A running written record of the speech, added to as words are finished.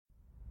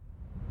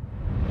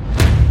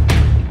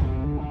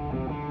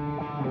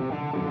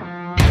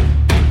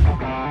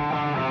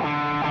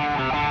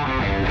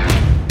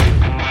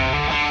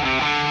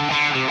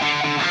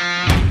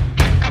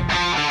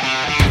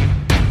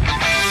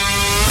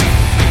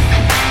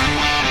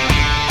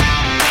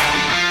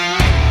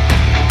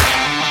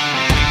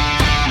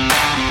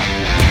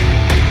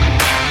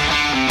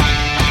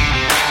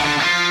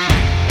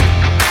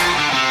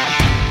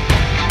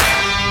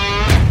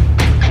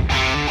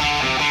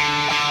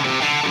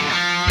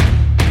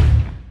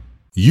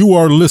You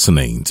are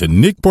listening to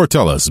Nick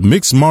Portella's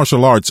Mixed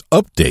Martial Arts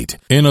Update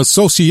in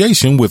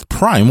association with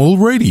Primal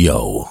Radio.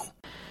 All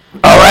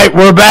right,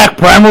 we're back.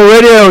 Primal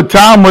Radio.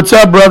 Tom, what's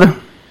up, brother?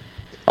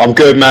 I'm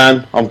good,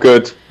 man. I'm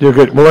good. You're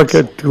good. Well,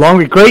 good.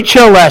 Great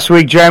show last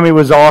week. Jeremy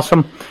was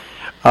awesome.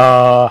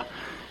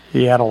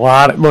 He had a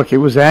lot. It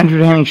was an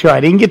entertaining show.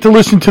 I didn't get to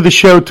listen to the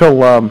show till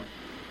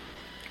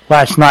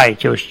last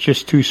night. It was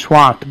just too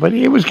swamped. But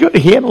it was good.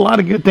 He had a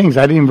lot of good things.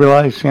 I didn't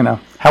realize,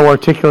 how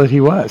articulate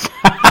he was.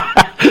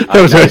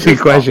 That was actually a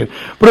question.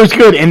 But it was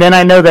good. And then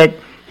I know that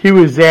he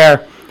was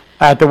there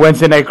at the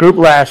Wednesday night group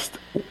last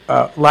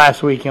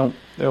week, and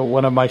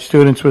one of my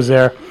students was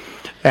there.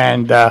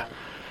 And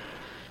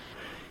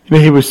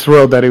he was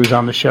thrilled that he was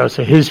on the show.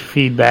 So his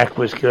feedback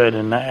was good.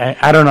 And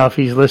I don't know if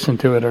he's listened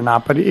to it or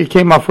not, but it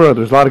came off real.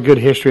 There's a lot of good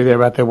history there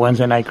about the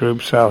Wednesday night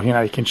group. So,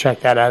 you can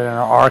check that out in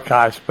our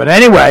archives. But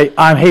anyway,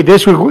 hey,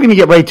 this week we're going to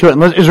get right to it.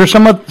 Is there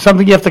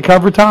something you have to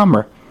cover, Tom?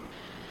 Or?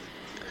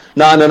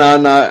 No.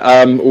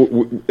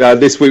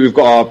 This week we've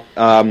got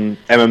our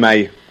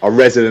MMA, our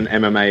resident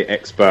MMA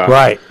expert.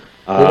 Right.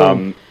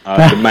 The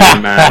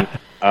main man.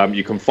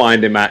 You can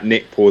find him at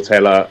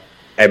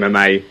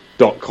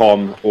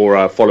nickportellamma.com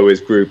or follow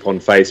his group on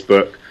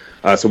Facebook.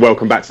 So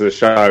welcome back to the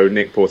show,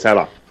 Nick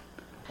Portella.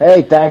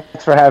 Hey,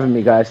 thanks for having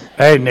me, guys.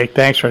 Hey, Nick,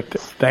 thanks for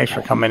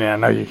coming in. I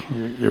know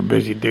you're a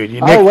busy dude.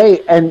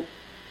 Wait, and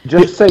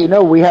just so you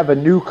know, we have a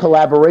new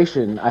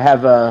collaboration. I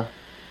have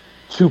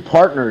two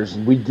partners.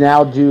 We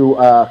now do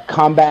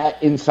Combat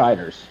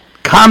Insiders.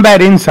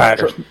 Combat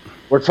Insiders.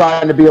 We're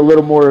trying to be a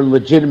little more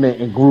legitimate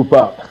and group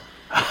up.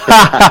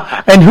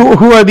 And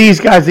who are these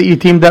guys that you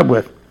teamed up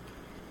with?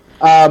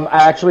 I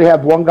actually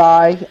have one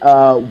guy,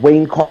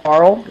 Wayne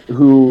Carl,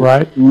 who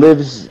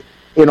lives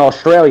in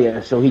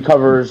Australia. So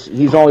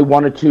he's only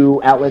one or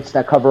two outlets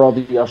that cover all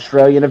the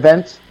Australian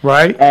events.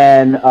 Right.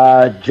 And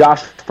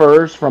Josh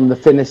Furs from the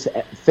Finnish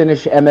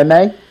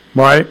MMA.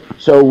 Right.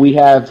 So we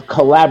have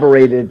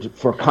collaborated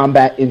for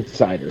Combat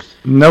Insiders.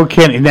 No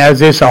kidding. Now, is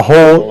this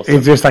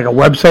is this like a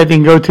website they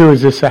can go to?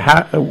 Is this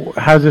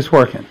how's this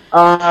working?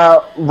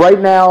 Right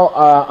now,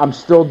 I'm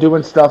still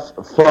doing stuff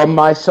from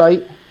my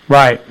site.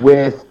 Right.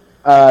 With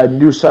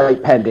new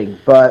site pending.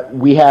 But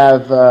we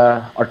have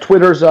our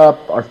Twitter's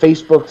up, our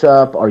Facebook's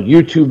up, our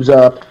YouTube's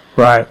up.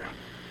 Right.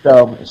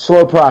 So,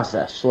 slow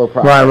process.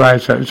 Right.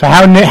 So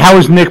how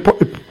is Nick...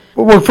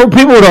 Well, for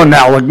people who don't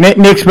know,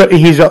 Nick's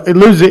he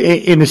lives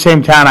in the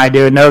same town I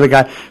do. Another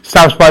guy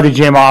stops by the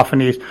gym often.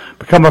 He's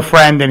become a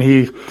friend, and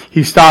he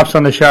stops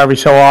on the show every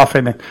so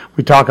often. And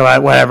we talk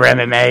about whatever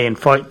MMA and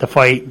the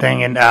fight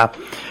thing. And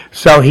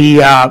so he's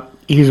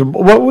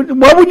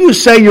what would you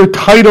say your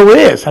title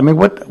is? I mean,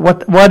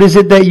 what is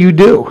it that you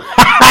do?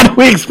 How do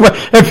we explain?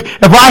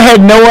 If I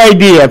had no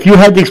idea, if you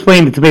had to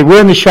explain it to me,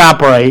 we're in the shop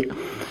right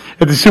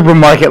at the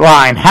supermarket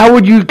line. How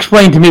would you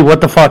explain to me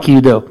what the fuck you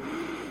do?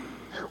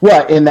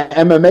 What, in the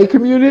MMA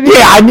community?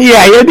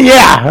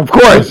 Yeah, of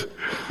course.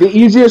 The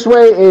easiest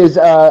way is,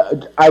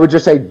 I would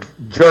just say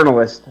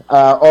journalist.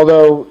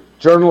 Although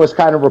journalists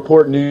kind of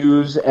report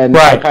news, and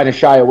I kind of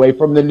shy away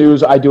from the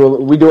news.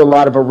 We do a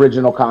lot of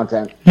original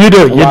content. You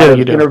do.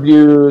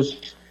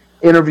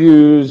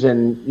 Interviews,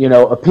 and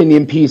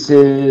opinion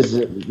pieces.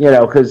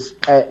 Because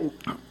the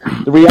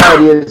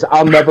reality is,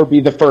 I'll never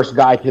be the first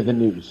guy to the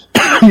news.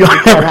 And you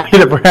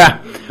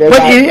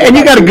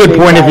got a good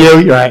point of view.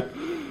 You're right.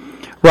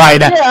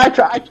 Right. Yeah,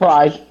 I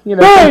try.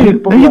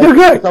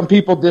 Some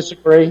people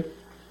disagree.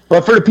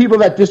 But for the people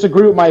that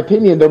disagree with my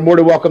opinion, they're more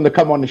than welcome to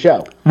come on the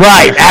show.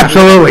 Right,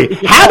 absolutely.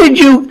 How did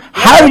you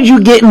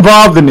get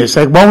involved in this?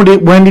 Like, when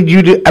did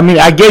you do? I mean,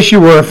 I guess you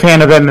were a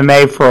fan of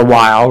MMA for a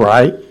while,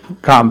 right?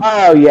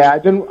 Oh yeah,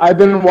 I've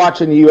been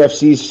watching the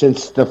UFC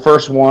since the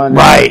first one.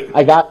 Right.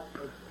 I got.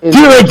 Do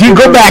you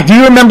go back? Do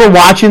you remember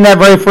watching that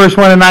very first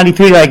one in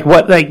 '93? Like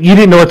you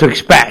didn't know what to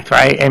expect,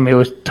 right? I mean, it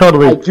was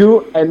totally. I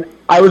do, and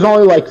I was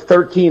only like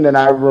 13, and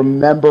I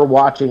remember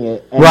watching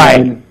it. And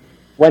then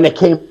when it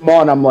came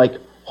on, I'm like,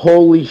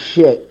 holy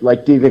shit!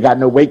 Like, dude, they got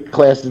no weight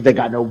classes, they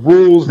got no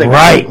rules, they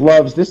got no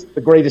gloves. This is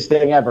the greatest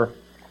thing ever.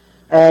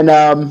 And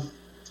I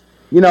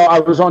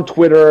was on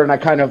Twitter, and I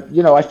kind of,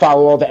 I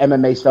follow all the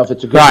MMA stuff.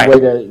 It's a good way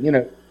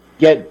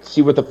to,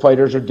 see what the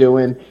fighters are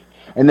doing.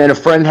 And then a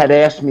friend had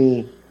asked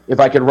me if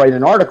I could write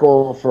an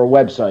article for a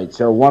website.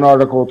 So one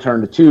article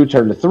turned to two,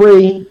 turned to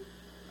three,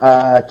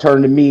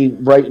 turned to me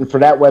writing for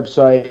that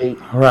website,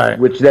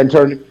 which then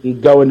turned to me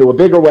go into a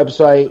bigger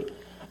website.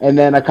 And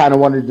then I kind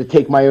of wanted to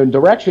take my own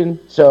direction,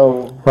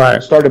 so I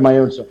started my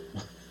own site.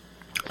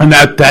 And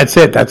that's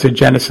it. That's the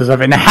genesis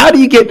of it. Now, how do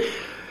you get...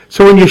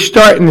 So when you're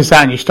starting this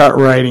out and you start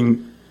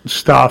writing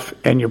stuff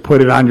and you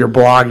put it on your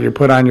blog, you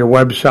put it on your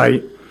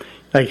website,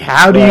 like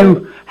how do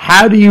you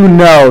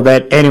know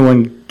that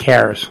anyone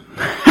cares?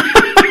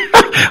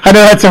 I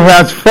know that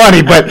sounds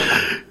funny, but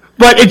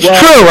it's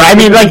true. I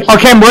mean, like,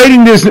 okay, I'm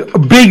writing this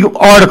big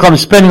article. I'm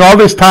spending all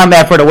this time,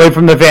 effort away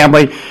from the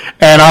family,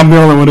 and I'm the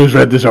only one who's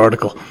read this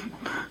article.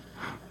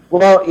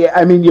 Well, yeah,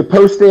 I mean, you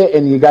post it,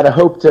 and you got to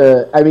hope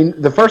to... I mean,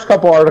 the first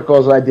couple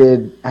articles I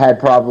did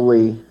had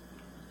probably,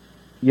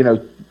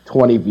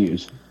 20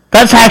 views.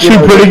 That's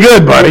actually pretty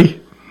good,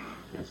 buddy.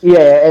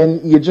 Yeah,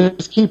 and you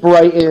just keep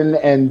writing,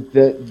 and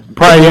the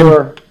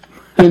more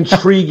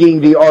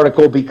intriguing the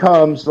article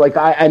becomes. Like,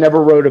 I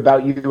never wrote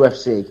about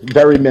UFC.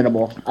 Very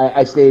minimal.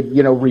 I stayed,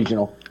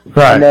 regional.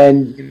 Right. And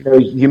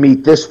then you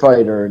meet this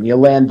fighter, and you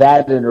land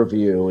that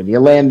interview,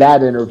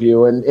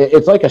 and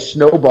it's like a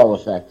snowball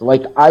effect.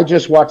 Like, I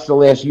just watched the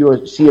last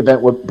UFC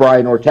event with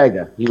Brian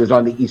Ortega. He was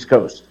on the East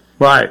Coast.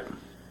 Right.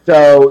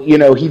 So,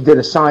 he did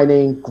a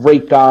signing,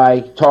 great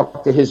guy,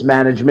 talked to his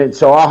management,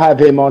 so I'll have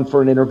him on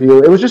for an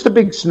interview. It was just a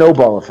big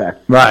snowball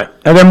effect. Right.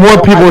 And then more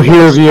people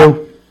hear of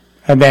you,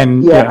 and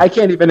then... Yeah, I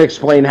can't even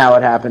explain how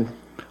it happened.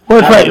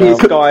 Well, right.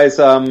 These guys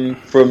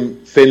from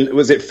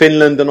was it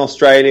Finland and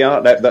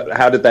Australia?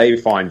 How did they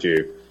find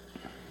you?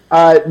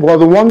 Well,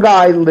 the one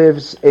guy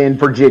lives in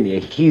Virginia.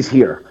 He's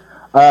here.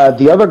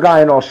 The other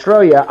guy in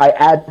Australia, I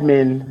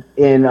admin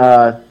in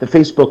the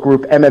Facebook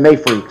group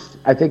MMA Freaks.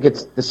 I think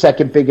it's the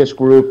second biggest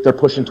group. They're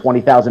pushing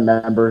 20,000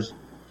 members.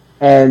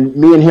 And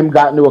me and him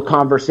got into a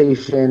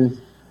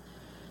conversation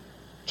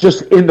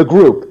just in the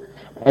group.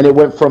 And it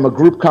went from a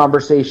group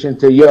conversation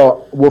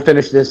to, we'll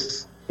finish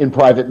this in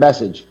private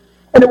message.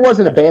 And it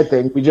wasn't a bad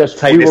thing. We just...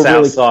 Take this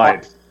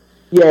outside.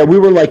 Yeah, we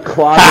were like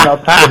clogging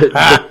up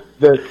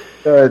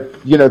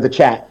the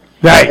chat.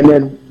 Right. And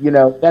then,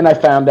 then I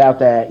found out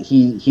that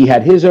he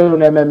had his own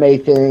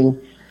MMA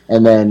thing.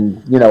 And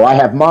then, I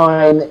have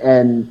mine,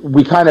 and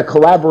we kind of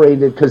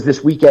collaborated because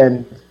this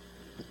weekend,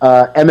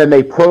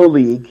 MMA Pro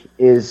League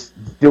is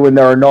doing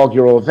their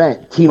inaugural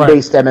event,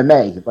 team-based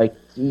MMA. Like,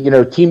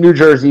 Team New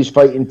Jersey's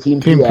fighting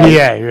Team PA.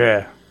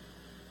 Yeah.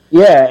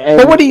 Yeah,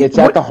 and it's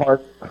at the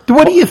heart.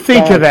 What do you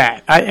think of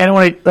that? I don't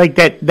want to, like,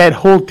 that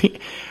whole team.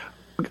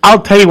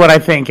 I'll tell you what I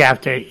think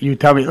after you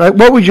tell me. Like,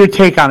 what was your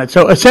take on it?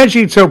 So,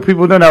 essentially, so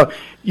people don't know,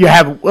 you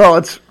have,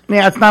 it's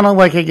not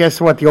unlike, I guess,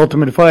 the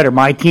Ultimate Fighter.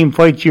 My team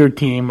fights your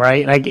team,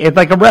 right? Like, it's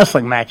like a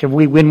wrestling match. If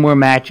we win more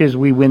matches,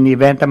 we win the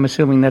event. I'm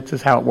assuming that's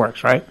just how it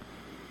works, right?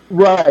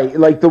 Right.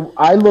 Like,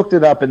 I looked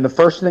it up, and the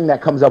first thing that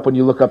comes up when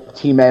you look up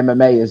Team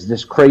MMA is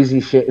this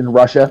crazy shit in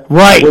Russia.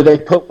 Right. Where they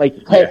put,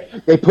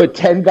 they put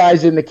 10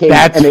 guys in the cage,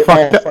 and they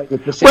all fight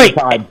at the same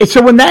time.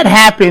 So when that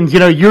happens,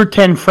 your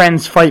 10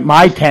 friends fight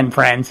my 10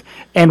 friends,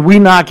 and we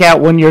knock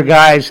out one of your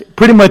guys,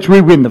 pretty much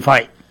we win the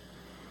fight.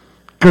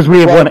 Because we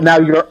have one. Now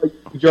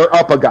you're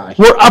up a guy.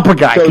 We're up a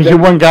guy because your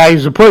one guy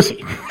is a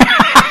pussy.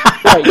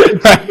 Right.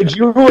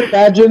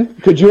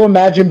 Could you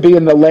imagine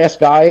being the last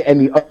guy and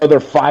the other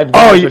 5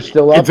 guys are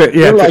still up?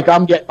 You're like,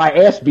 I'm getting my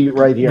ass beat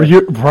right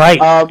here. Right.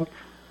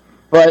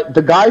 But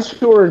the guys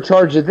who are in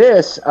charge of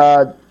this,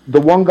 the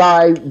one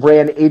guy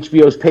ran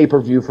HBO's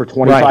pay-per-view for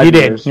 25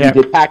 years. Yeah.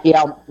 He did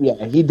Pacquiao.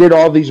 Yeah, he did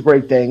all these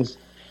great things.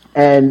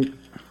 And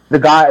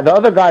the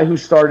other guy who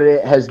started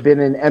it has been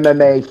in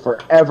MMA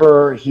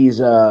forever.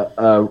 He's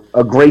a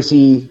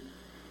Gracie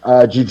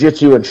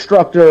jiu-jitsu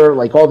instructor,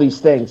 like all these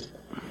things.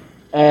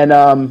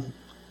 And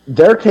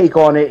their take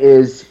on it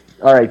is,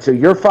 all right, so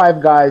your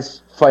 5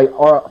 guys fight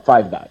our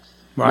 5 guys.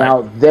 Right.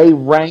 Now, they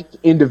rank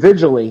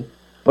individually,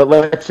 but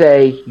let's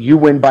say you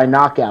win by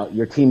knockout,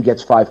 your team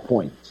gets 5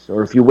 points.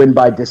 Or if you win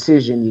by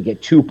decision, you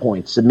get 2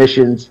 points,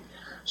 submissions.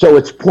 So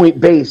it's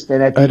point-based,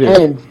 and at the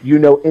end, you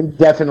know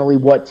indefinitely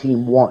what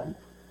team won.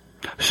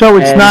 So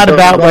it's not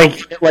about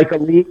like a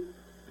league.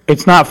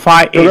 It's not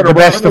the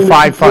best of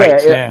 5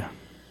 fights. Yeah.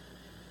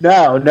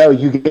 No,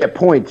 you get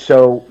points.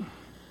 So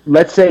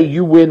let's say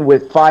you win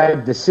with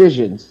 5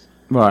 decisions.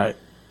 Right.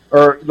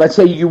 Or let's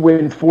say you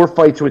win 4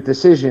 fights with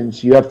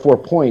decisions, you have 4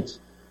 points,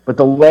 but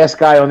the last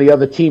guy on the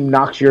other team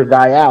knocks your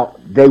guy out.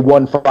 They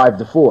won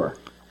 5-4.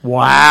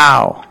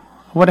 Wow. I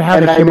wonder how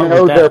they came up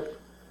with that.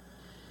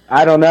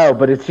 I don't know,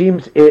 but it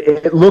seems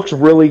it looks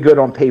really good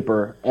on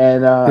paper.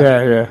 And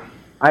I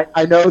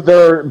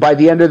know by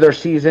the end of their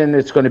season,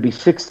 it's going to be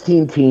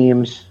 16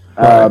 teams.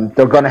 Right.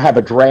 They're going to have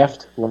a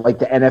draft like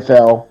the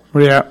NFL.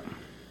 Yeah.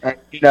 And,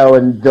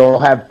 and they'll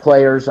have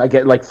players. I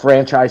get like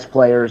franchise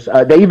players.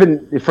 They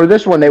even for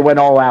this one they went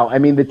all out. I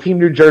mean, the Team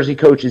New Jersey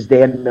coach is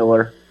Dan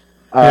Miller.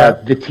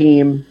 The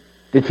team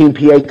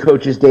PA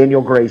coach is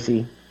Daniel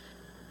Gracie,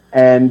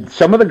 and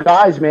some of the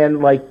guys,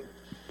 man, like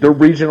they're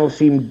regional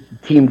scene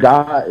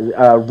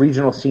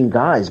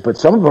guys, but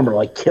some of them are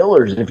like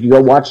killers. If you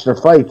go watch their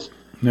fights,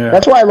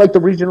 that's why I like the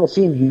regional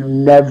scene. You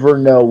never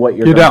know what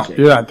you're going to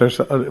see. Yeah, there's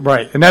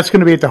right, and that's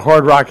going to be at the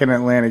Hard Rock in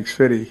Atlantic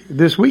City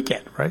this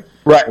weekend, right?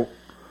 Right.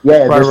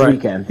 Yeah, this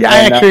weekend. Yeah, I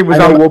actually was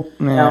on.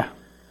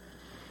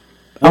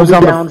 I was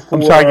on. I'm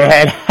sorry, go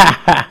ahead.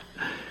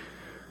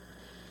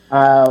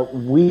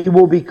 We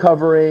will be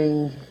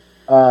covering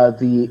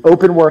the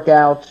open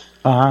workouts,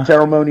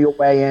 ceremonial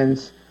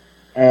weigh-ins,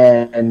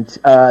 and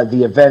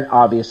the event,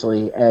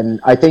 obviously.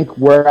 And I think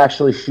we're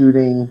actually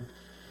shooting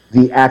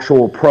the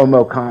actual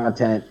promo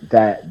content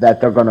that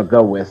they're going to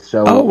go with.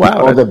 So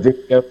all the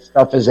video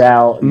stuff is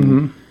out.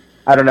 And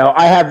I don't know.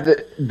 I have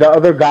the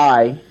other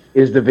guy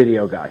is the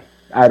video guy.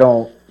 I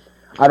don't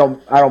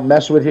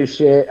mess with his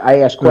shit. I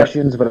ask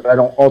questions, but I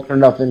don't alter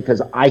nothing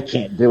because I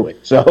can't do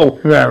it. So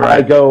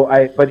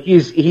but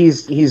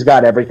he's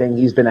got everything.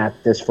 He's been at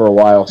this for a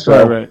while.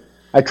 So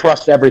I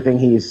trust everything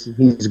he's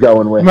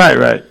going with.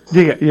 Right.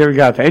 You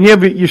got that,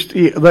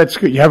 and that's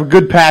good. You have a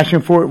good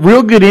passion for it,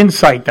 real good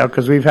insight though,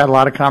 because we've had a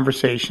lot of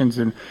conversations,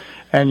 and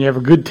you have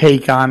a good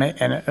take on it,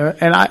 and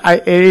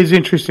it is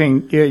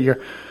interesting.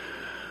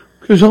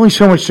 There's only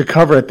so much to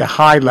cover at the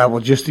high level,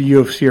 just the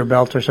UFC or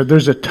Bellator. So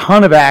there's a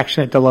ton of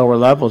action at the lower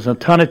levels, a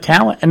ton of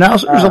talent, and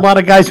also there's a lot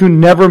of guys who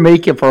never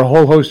make it for a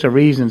whole host of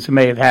reasons, who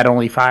may have had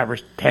only 5 or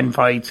 10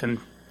 fights and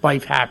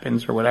life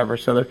happens or whatever.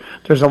 So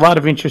there's a lot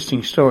of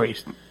interesting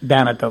stories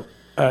down at the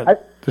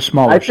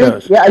smaller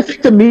shows. Yeah, I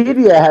think the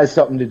media has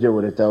something to do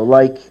with it, though.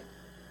 Like,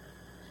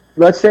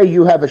 let's say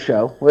you have a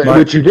show,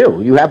 which you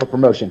do. You have a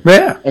promotion,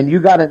 and you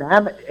got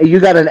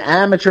an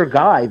amateur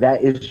guy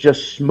that is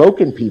just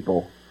smoking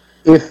people.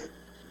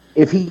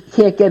 If he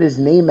can't get his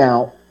name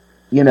out,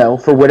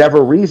 for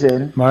whatever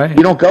reason,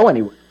 you don't go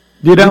anywhere.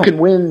 You can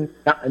win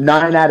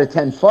 9 out of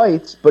 10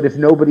 fights, but if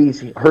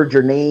nobody's heard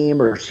your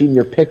name or seen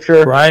your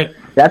picture,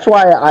 that's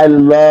why I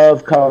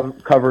love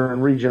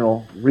covering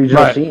regional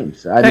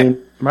teams. I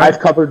mean, I've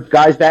covered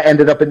guys that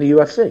ended up in the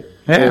UFC.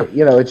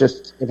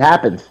 It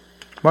happens.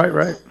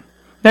 Right.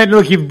 And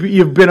look,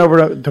 you've been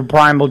over to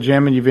Primal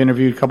Gym and you've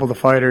interviewed a couple of the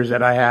fighters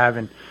that I have,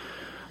 and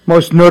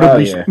most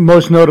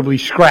notably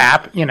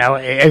Scrap.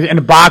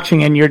 In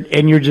boxing, and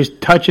you're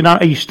just touching on.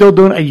 Are you still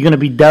doing? Are you going to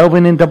be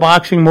delving into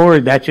boxing more? Or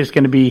is that just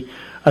going to be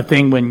a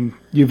thing when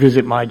you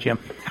visit my gym?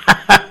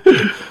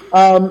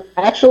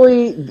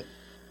 Actually,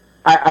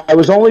 I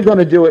was only going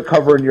to do it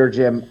covering your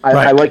gym.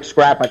 I like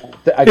Scrap.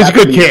 He's a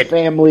good kid.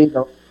 Family.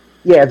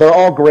 They're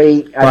all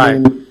great. I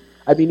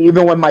mean,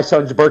 even when my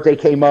son's birthday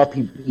came up,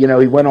 he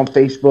went on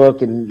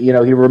Facebook and he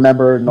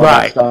remembered and all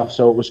that stuff.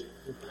 So it was.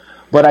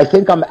 But I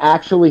think I'm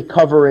actually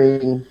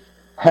covering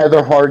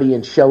Heather Hardy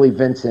and Shelly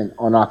Vincent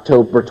on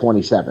October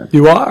 27th.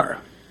 You are?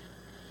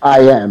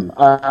 I am.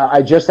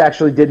 I just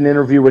actually did an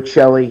interview with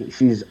Shelly.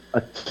 She's a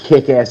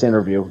kick-ass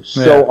interview.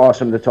 So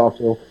awesome to talk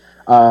to.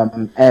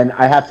 And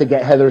I have to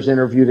get Heather's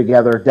interview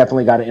together.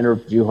 Definitely got to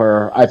interview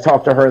her. I've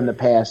talked to her in the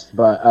past,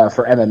 but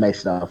for MMA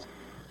stuff.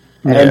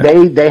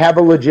 And they have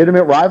a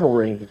legitimate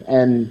rivalry.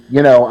 And,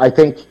 I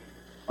think,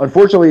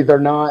 unfortunately, they're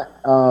not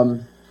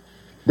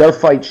their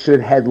fight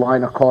should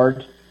headline a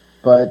card,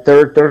 but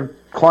they're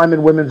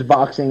climbing women's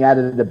boxing out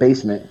of the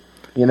basement,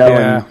 and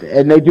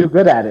they do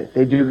good at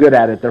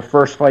it. Their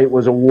first fight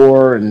was a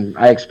war, and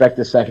I expect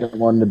the second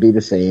one to be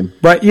the same.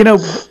 But,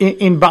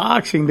 in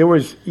boxing, there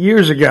was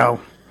years ago,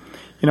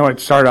 it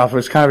started off, it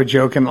was kind of a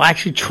joke, and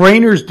actually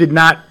trainers did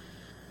not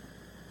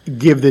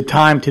give the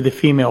time to the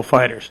female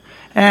fighters.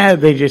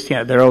 They just,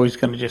 they're always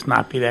going to just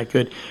not be that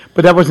good.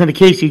 But that wasn't the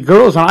case. The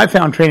girls, and I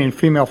found training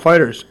female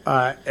fighters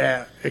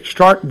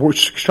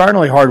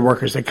extraordinarily hard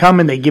workers. They come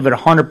and they give it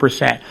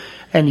 100%.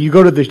 And you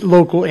go to the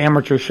local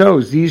amateur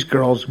shows, these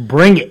girls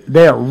bring it.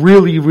 They are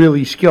really,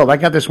 really skilled. I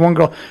got this one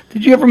girl.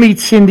 Did you ever meet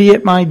Cindy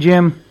at my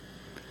gym?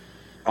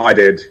 I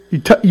did.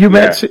 You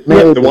met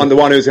the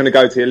one who's going to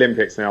go to the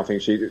Olympics now. I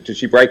think did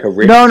she break her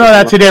wrist? No,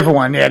 that's a different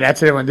one. Yeah,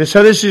 that's a different one.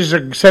 So this is a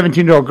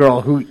 17-year-old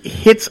girl who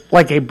hits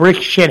like a brick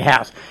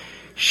shithouse.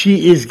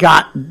 She has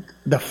got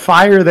the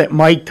fire that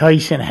Mike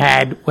Tyson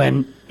had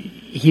when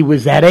he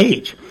was that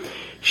age.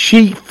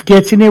 She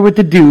gets in there with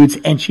the dudes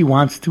and she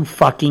wants to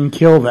fucking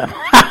kill them.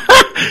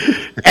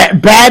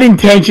 Bad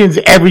intentions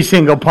every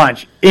single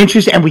punch.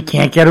 Interesting, and we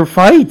can't get her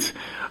fights.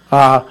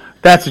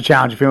 That's a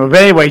challenge for me.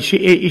 But anyway,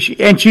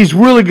 she's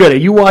really good at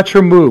it. You watch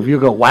her move,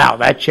 you go, wow,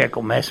 that chick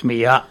will mess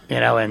me up,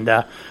 And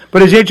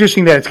but it's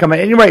interesting that it's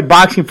coming. Anyway,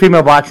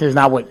 female boxing is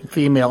not what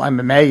female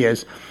MMA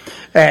is.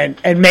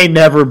 And may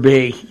never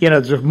be.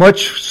 There's a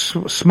much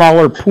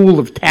smaller pool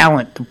of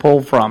talent to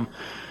pull from.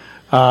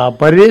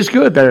 But it is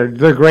good.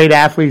 They're great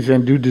athletes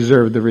and do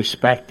deserve the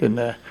respect and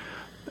the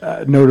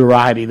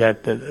notoriety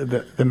that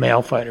the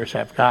male fighters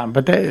have gotten.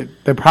 But they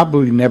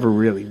probably never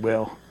really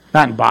will.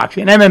 Not in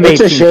boxing. And MMA.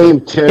 It's a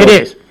shame, too. It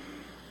is.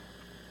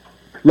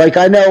 Like,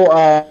 I know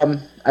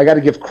I got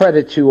to give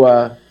credit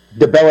to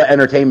DeBella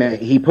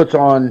Entertainment. He puts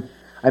on...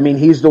 I mean,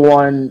 he's the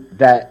one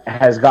that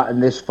has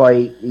gotten this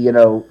fight,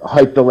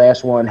 hyped the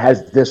last one,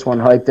 has this one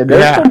hyped. And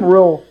there's some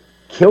real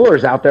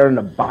killers out there in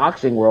the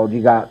boxing world.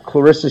 You got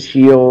Clarissa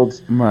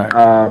Shields,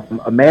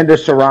 Amanda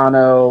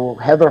Serrano,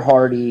 Heather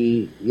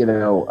Hardy,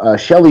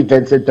 Shelly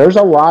Vincent. There's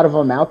a lot of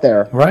them out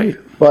there. Right.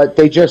 But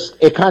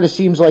it kind of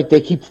seems like they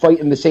keep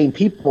fighting the same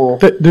people.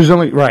 There's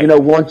only,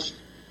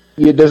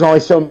 there's only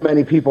so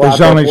many people out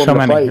there. There's only so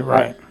many,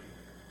 right.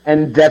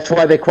 And that's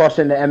why they crossed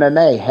into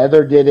MMA.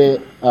 Heather did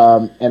it,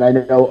 and I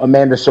know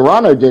Amanda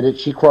Serrano did it.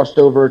 She crossed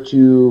over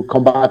to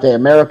Combate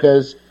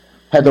Americas.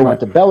 Heather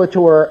went to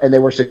Bellator, and they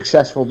were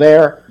successful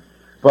there.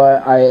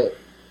 But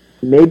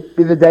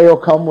maybe the day will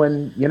come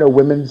when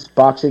women's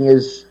boxing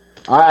is.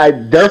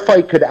 Their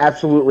fight could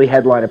absolutely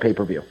headline a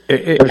pay-per-view.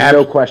 There's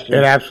no question.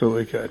 It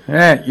absolutely could.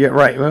 Yeah,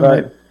 right.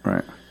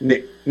 Right.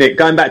 Nick,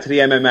 going back to the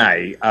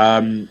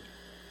MMA.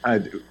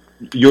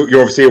 You're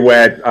obviously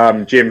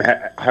aware Jim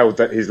held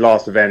his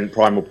last event,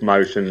 Primal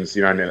Promotions,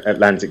 in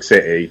Atlantic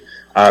City.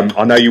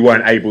 I know you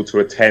weren't able to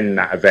attend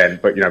that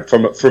event, but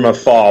from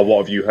afar, what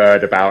have you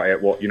heard about it?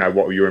 What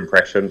were your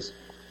impressions?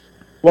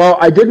 Well,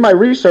 I did my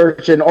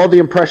research, and all the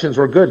impressions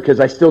were good because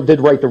I still did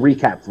write the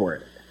recap for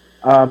it.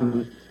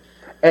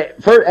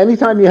 For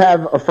anytime you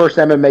have a first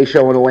MMA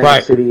show in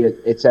Atlantic City,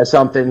 it says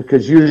something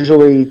because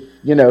usually,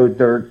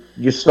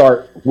 you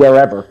start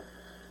wherever.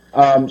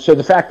 So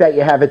the fact that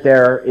you have it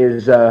there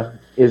is a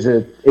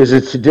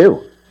to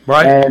do.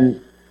 Right.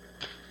 And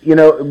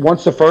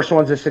once the first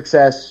one's a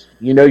success,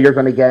 you're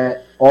going to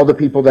get all the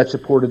people that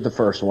supported the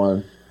first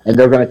one, and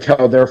they're going to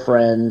tell their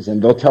friends,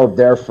 and they'll tell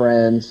their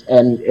friends,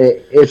 and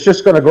it's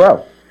just going to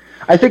grow.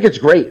 I think it's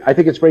great. I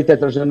think it's great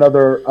that there's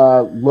another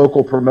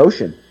local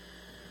promotion.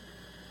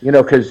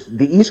 Because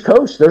the East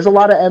Coast, there's a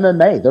lot of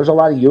MMA. There's a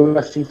lot of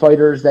UFC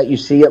fighters that you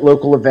see at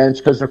local events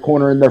because they're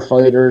cornering their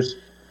fighters.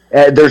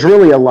 There's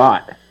really a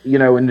lot, in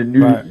the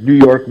New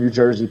York, New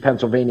Jersey,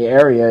 Pennsylvania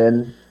area,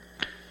 and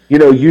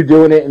you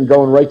doing it and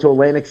going right to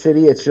Atlantic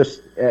City, it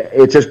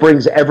just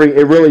brings it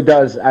really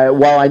does.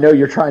 While I know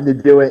you're trying to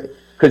do it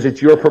because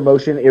it's your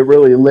promotion, it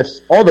really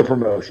lifts all the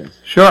promotions.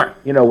 Sure.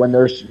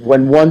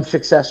 When one's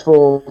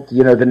successful,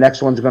 the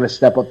next one's going to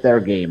step up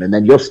their game, and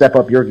then you'll step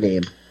up your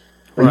game.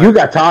 Right. You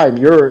got time.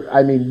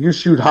 You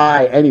shoot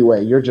high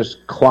anyway. You're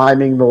just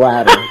climbing the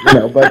ladder,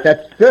 but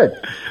that's good.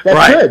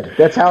 That's good.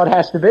 That's how it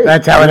has to be.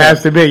 That's how it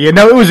has to be.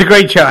 It was a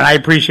great show, and I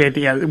appreciate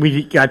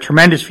we got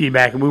tremendous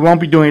feedback, and we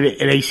won't be doing it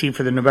at AC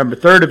for the November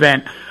 3rd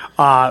event.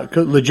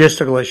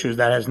 Logistical issues,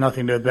 that has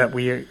nothing to do with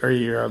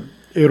that.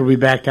 It'll be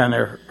back down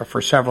there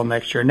for several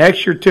next year.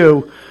 Next year,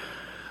 too,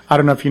 I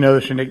don't know if you know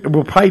this, Nick,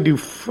 we'll probably do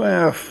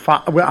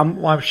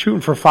I'm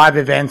shooting for 5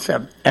 events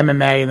of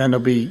MMA, and then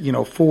there'll be,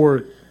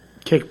 4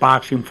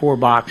 kickboxing, 4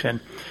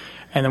 boxing,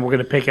 and then we're going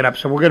to pick it up.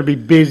 So we're going to be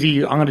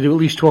busy. I'm going to do at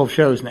least 12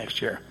 shows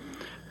next year.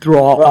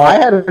 I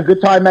had a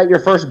good time at your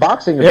first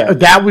boxing event. Yeah,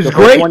 that was the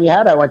great. First one you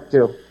had, I went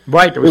to.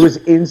 Right, it was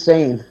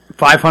insane.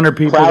 500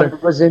 people.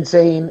 Crowd was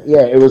insane.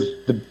 Yeah, it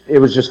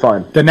was just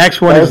fun. The next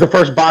one was the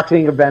first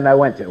boxing event I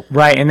went to.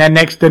 Right, and then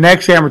the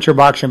next amateur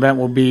boxing event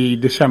will be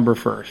December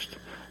 1st.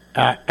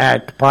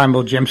 At the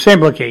Primal Gym,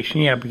 same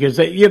location, because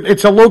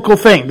it's a local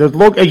thing.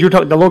 As you're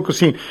talking, the local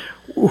scene.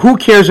 Who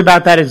cares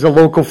about that is the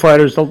local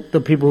fighters,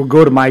 the people who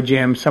go to my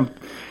gym, some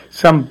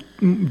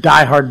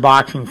diehard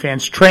boxing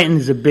fans. Trenton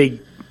is a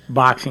big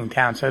boxing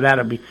town, so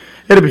it'll be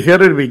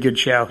a good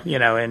show,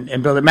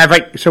 and build it. Matter of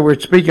fact, so we're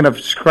speaking of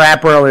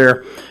scrap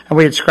earlier, and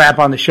we had scrap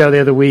on the show the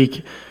other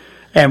week,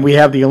 and we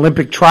have the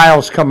Olympic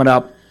trials coming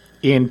up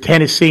in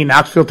Tennessee,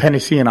 Knoxville,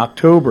 Tennessee, in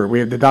October. We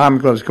have the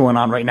Diamond Gloves going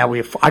on right now.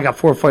 I got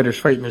 4 fighters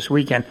fighting this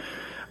weekend.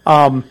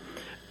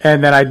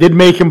 And then I did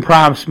make him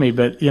promise me,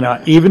 but,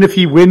 even if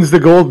he wins the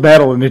gold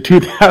medal in the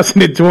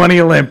 2020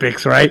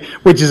 Olympics, right,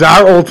 which is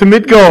our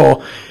ultimate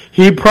goal,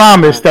 he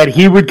promised that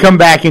he would come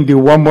back and do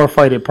one more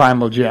fight at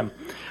Primal Gym,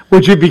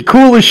 which would be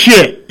cool as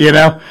shit,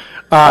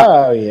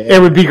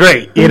 It would be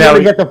great, You're going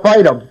to get to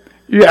fight him.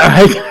 Yeah,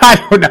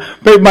 I don't know.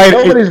 But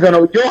nobody's going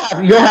to.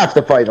 You'll have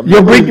to fight him.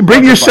 You'll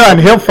bring your son.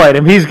 He'll fight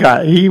him.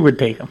 He would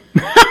take him.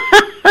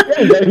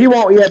 Yeah, he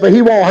won't. Yeah, but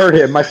he won't hurt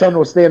him. My son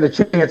will stand a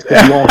chance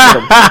because he won't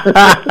hurt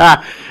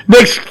him.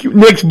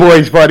 Nick's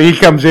boy's funny. He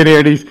comes in here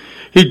and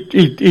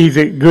he's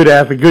a good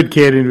athlete, good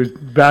kid, and he was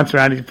bouncing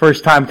around. His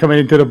first time coming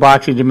into the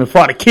boxing gym and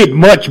fought a kid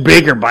much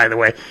bigger, by the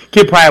way.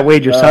 Kid probably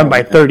weighed your son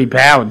by 30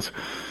 pounds.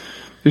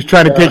 He's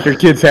trying to take your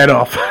kid's head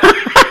off.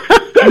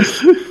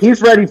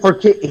 He's ready for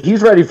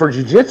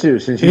jiu-jitsu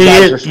since you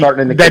guys are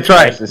starting in the That's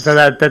right. Classes. So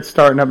that's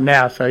starting up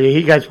now. So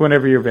you guys,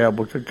 whenever you're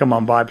available, come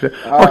on, Bob.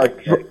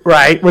 Okay.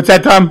 Right. What's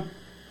that, Tom?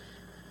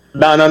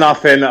 No,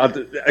 nothing.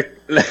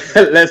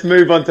 Let's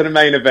move on to the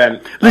main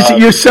event. Listen,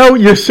 you're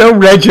so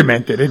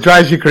regimented. It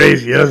drives you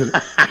crazy, doesn't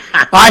it?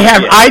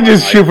 I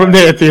just shoot from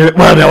there.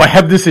 I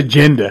have this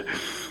agenda.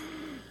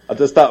 I'll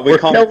just start. We're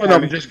killing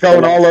them, just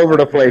going all over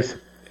the place.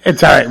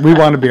 It's all right. We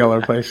want to be all over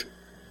the place.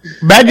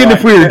 Imagine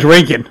if we were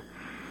drinking.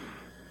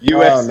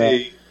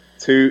 UFC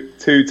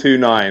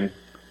 229,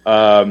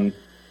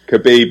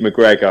 Khabib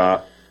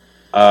McGregor.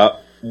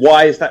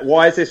 Why is that?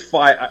 Why is this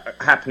fight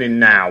happening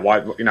now? Why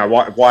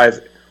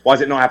is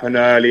it not happened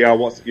earlier?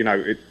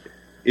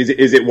 Is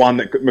it one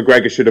that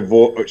McGregor should have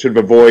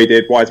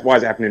avoided? Why is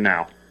it happening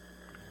now?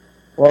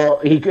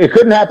 Well, it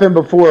couldn't happen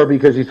before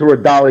because he threw a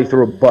dolly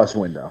through a bus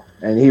window,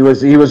 and he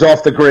was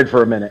off the grid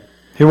for a minute.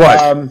 He was.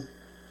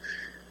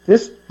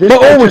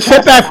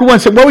 Step back for 1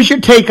 second. What was your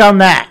take on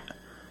that?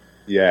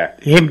 Yeah,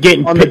 him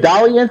getting on the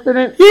dolly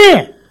incident.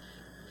 Yeah,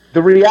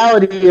 the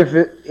reality, if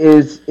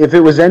it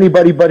was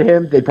anybody but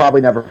him, they'd probably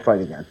never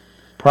fight again.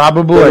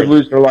 Probably they would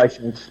lose their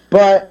license.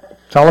 But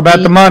it's all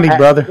about the money,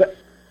 brother.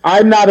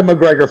 I'm not a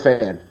McGregor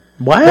fan.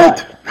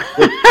 What?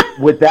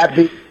 With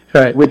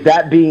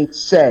that being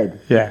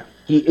said, yeah,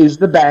 he is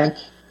the bank.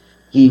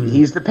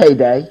 He's the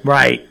payday.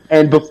 Right.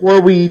 And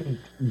before we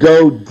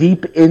go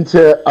deep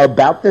into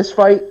about this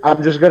fight,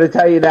 I'm just going to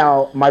tell you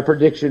now, my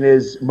prediction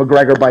is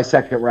McGregor by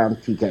second round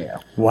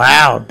TKO.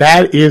 Wow,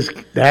 that's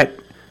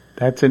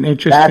an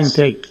interesting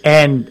take.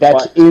 And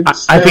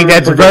I think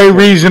that's a very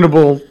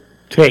reasonable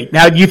take.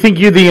 Now, do you think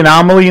you're the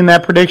anomaly in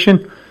that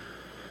prediction?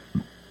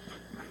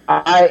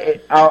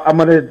 I'm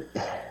going to...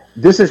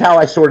 this is how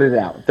I sorted it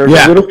out. There's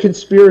a little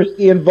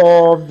conspiracy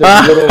involved.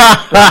 There's a little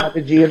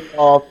strategy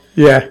involved.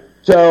 Yeah.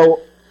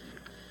 So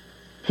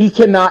he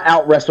cannot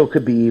out-wrestle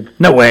Khabib.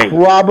 No way.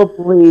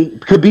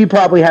 Khabib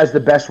probably has the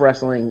best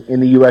wrestling in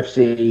the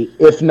UFC,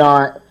 if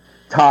not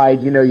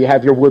tied. You know, you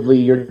have your Woodley,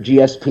 your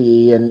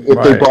GSP, and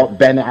if they brought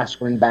Ben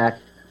Askren back.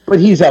 But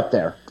he's up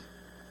there.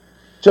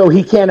 So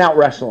he can't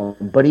out-wrestle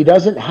him. But he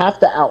doesn't have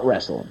to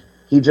out-wrestle him.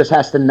 He just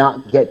has to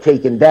not get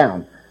taken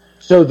down.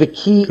 So the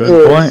key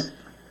is,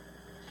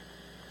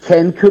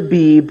 can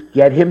Khabib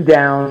get him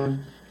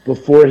down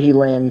before he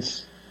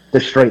lands the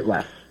straight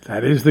left?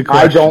 That is the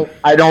question.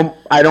 I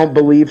don't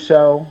believe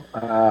so.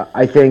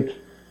 I think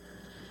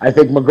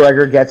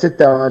McGregor gets it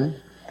done,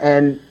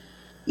 and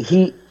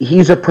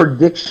he's a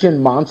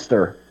prediction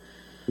monster.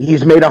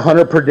 He's made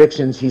 100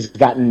 predictions. He's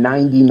gotten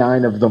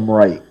 99 of them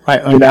right.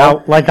 Right, you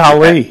know? Like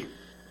Ali.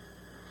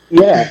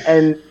 Yeah,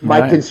 and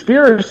my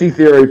conspiracy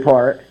theory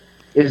part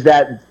is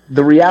that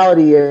the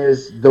reality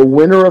is the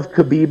winner of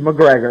Khabib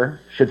McGregor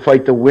should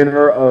fight the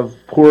winner of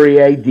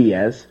Poirier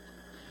Diaz.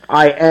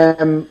 I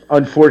am,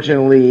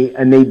 unfortunately,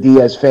 a Nate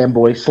Diaz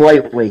fanboy,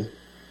 slightly.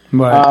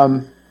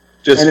 Right.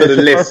 Just for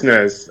the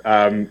listeners,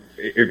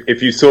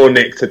 if you saw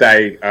Nick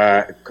today,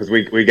 because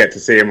we get to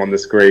see him on the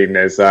screen,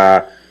 there's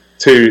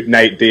 2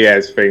 Nate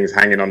Diaz things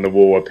hanging on the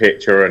wall, a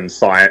picture and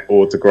signed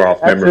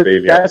autograph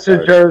memorabilia. That's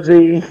a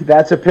jersey,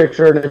 that's a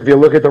picture, and if you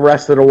look at the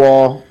rest of the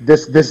wall,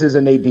 this is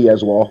a Nate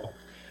Diaz wall.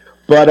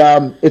 But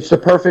it's the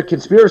perfect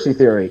conspiracy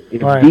theory.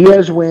 If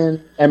Diaz wins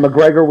and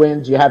McGregor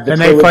wins, you have the and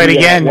they fight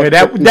again.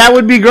 That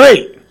would be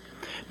great.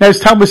 Now, as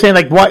Tom was saying,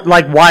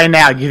 why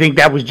now? Do you think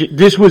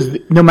this was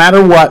no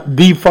matter what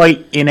the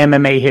fight in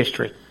MMA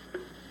history?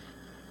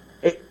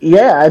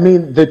 Yeah, I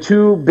mean the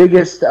 2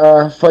 biggest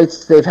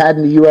fights they've had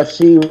in the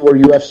UFC were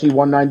UFC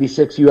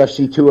 196,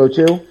 UFC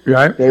 202.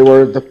 Right. They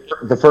were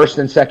the first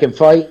and second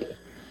fight.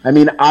 I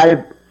mean,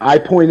 I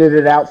pointed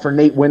it out for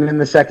Nate winning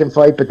the second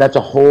fight, but that's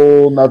a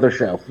whole nother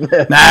show.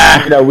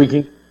 Nah. You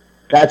know,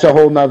 that's a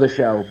whole nother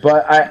show.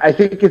 But I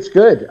think it's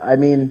good. I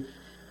mean,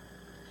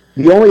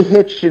 the only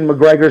hitch in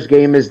McGregor's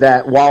game is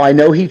that while I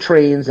know he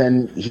trains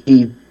and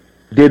he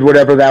did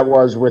whatever that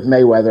was with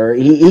Mayweather,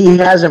 he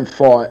hasn't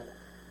fought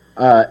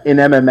in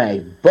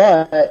MMA.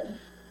 But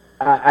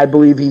I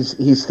believe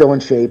he's still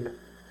in shape.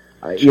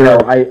 You know,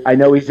 I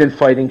know he's in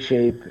fighting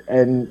shape.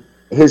 And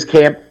his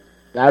camp,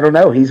 I don't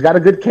know, he's got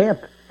a good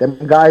camp. Them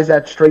guys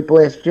at Straight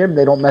Blast Gym,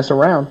 they don't mess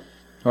around.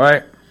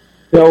 Right.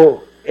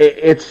 So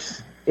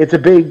it's a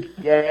big,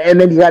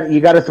 and then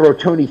you got to throw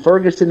Tony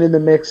Ferguson in the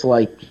mix.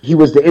 Like, he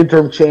was the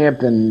interim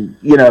champ,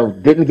 and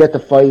didn't get the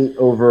fight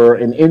over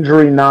an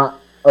injury not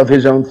of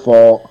his own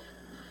fault.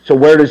 So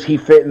where does he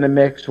fit in the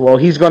mix? Well,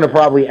 he's going to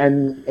probably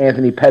end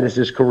Anthony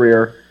Pettis'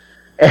 career,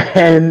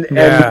 and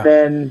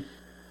then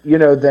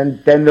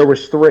then there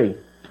was 3.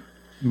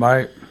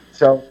 Right.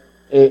 So.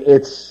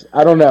 It's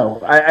I don't know.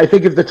 I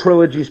think if the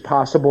trilogy's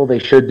possible, they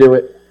should do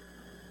it.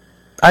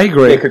 I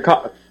agree. Nick,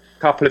 a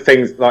couple of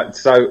things.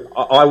 So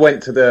I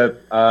went to the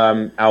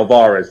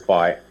Alvarez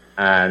fight,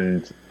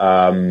 and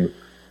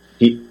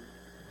he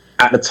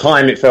at the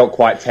time it felt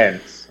quite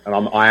tense, and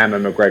I am a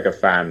McGregor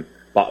fan.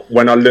 But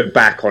when I look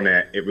back on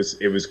it, it was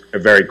a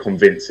very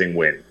convincing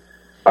win.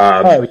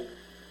 But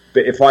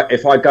if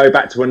I go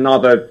back to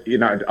another,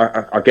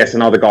 I guess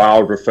another guy I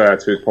would refer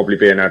to as probably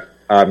being a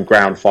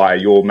ground fighter,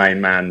 your main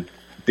man,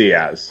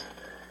 Diaz.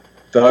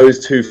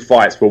 Those 2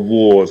 fights were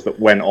wars that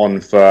went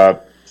on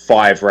for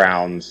 5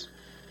 rounds.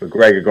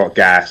 McGregor got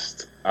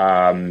gassed.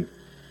 A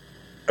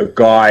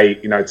guy,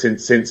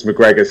 since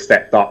McGregor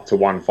stepped up to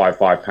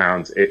 155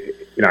 pounds,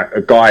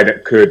 a guy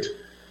that could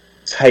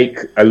take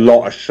a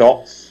lot of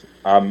shots.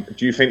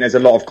 Do you think there's a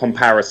lot of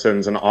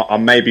comparisons? And I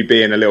may be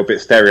being a little bit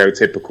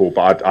stereotypical,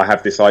 but I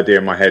have this idea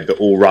in my head that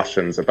all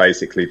Russians are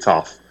basically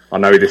tough. I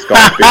know this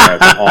guy's been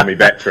an army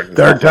veteran.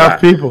 They're tough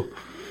people.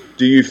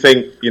 Do you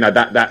think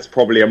that's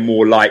probably a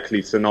more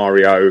likely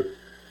scenario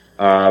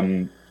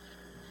in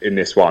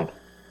this one?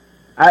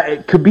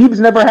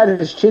 Khabib's never had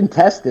his chin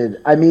tested.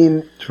 I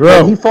mean,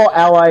 true. He fought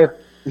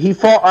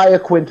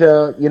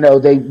Iaquinta.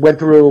 They went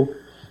through.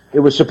 It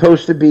was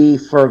supposed to be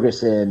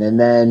Ferguson, and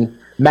then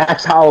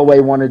Max Holloway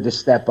wanted to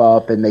step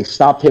up, and they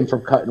stopped him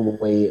from cutting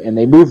weight, and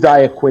they moved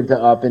Iaquinta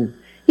up, and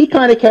he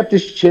kind of kept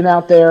his chin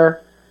out there,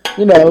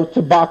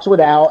 to box with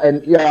Al,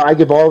 and I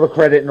give all the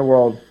credit in the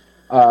world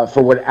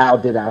for what Al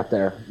did out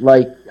there.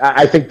 Like,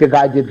 I think the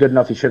guy did good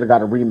enough. He should have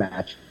got a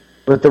rematch.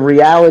 But the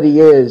reality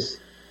is,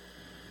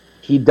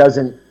 he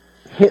doesn't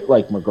hit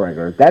like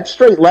McGregor. That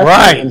straight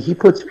left hand, he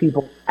puts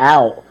people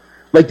out.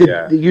 Like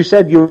you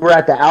said, you were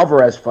at the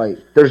Alvarez fight.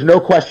 There's no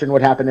question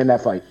what happened in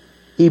that fight.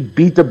 He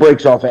beat the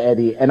brakes off of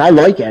Eddie, and I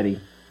like Eddie.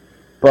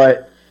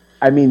 But,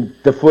 I mean,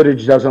 the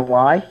footage doesn't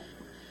lie.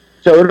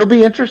 So it'll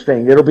be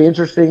interesting. It'll be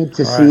interesting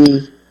to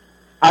see.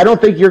 I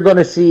don't think you're going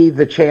to see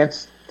the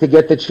chance to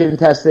get the chin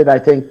tested. I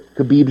think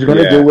Khabib's going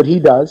to do what he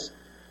does,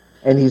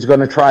 and he's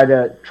going to try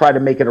to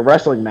make it a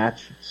wrestling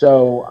match.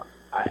 So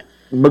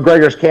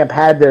McGregor's camp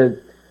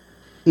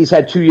he's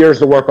had 2 years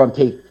to work on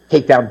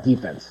takedown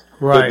defense.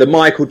 Right. The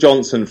Michael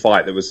Johnson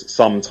fight that was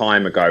some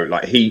time ago,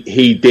 like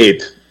he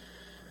did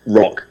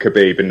rock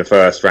Khabib in the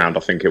first round, I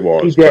think it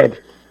was. He did.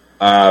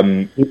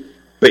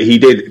 But he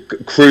did,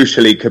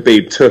 crucially,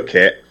 Khabib took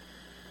it,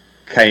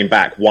 came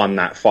back, won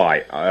that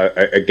fight.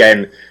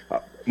 Again,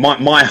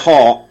 my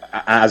heart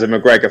as a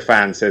McGregor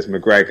fan says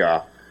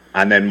McGregor,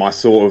 and then my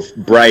sort of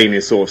brain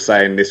is sort of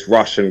saying this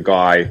Russian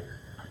guy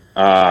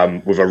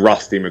with a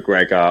rusty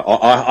McGregor.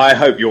 I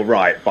hope you're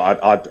right,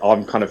 but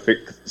I'm kind of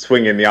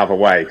swinging the other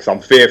way because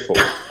I'm fearful.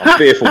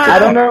 I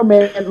don't know,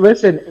 man.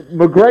 Listen,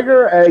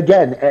 McGregor,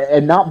 again,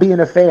 and not being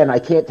a fan, I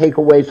can't take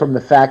away from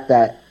the fact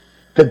that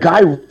the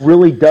guy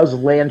really does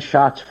land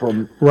shots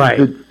from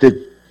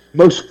the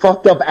most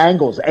fucked up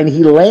angles, and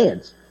he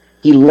lands.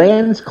 He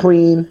lands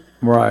clean,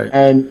 right?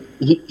 And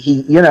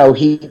he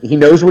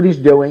knows what he's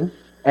doing.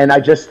 And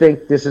I just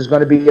think this is going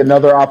to be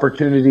another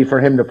opportunity for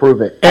him to prove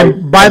it.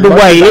 And by the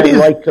way,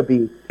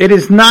 it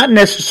is not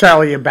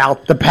necessarily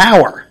about the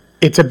power.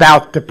 It's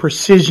about the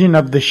precision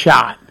of the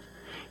shot.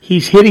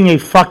 He's hitting a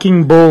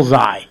fucking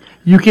bullseye.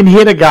 You can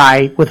hit a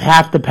guy with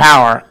half the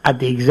power at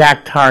the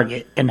exact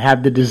target and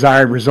have the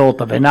desired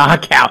result of a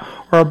knockout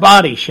or a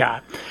body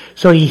shot.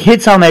 So he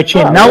hits on that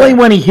chin. Not only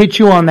when he hits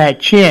you on that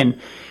chin,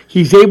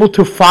 he's able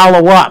to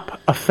follow up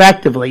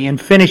effectively and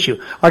finish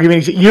you. I'll give you an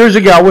example. Years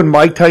ago when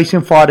Mike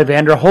Tyson fought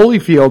Evander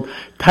Holyfield,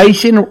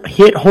 Tyson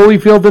hit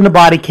Holyfield in the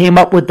body, came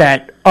up with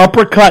that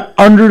uppercut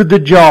under the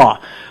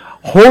jaw.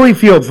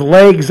 Holyfield's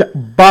legs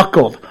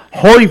buckled.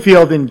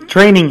 Holyfield in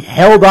training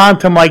held on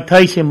to Mike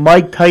Tyson.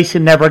 Mike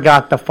Tyson never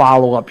got the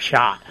follow-up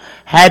shot.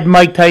 Had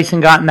Mike Tyson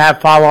gotten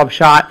that follow-up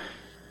shot,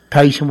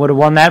 Tyson would have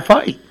won that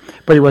fight.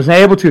 But he wasn't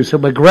able to. So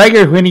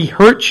McGregor, when he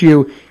hurts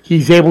you,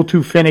 he's able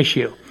to finish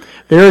you.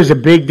 There is a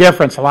big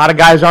difference. A lot of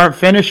guys aren't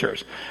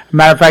finishers.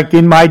 Matter of fact,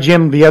 in my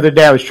gym the other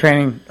day, I was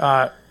training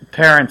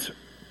Terrence.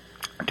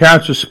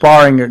 Terrence was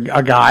sparring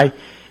a guy.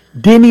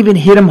 Didn't even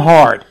hit him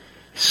hard.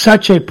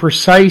 Such a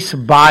precise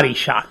body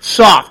shot.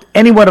 Soft.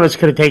 Any one of us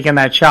could have taken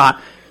that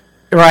shot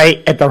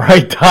right at the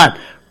right time.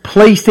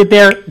 Placed it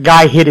there.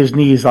 Guy hit his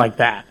knees like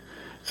that.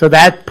 So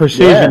that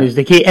precision is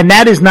the key. And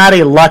that is not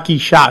a lucky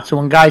shot. So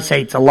when guys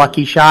say it's a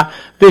lucky shot,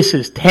 this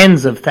is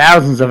tens of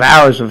thousands of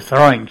hours of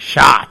throwing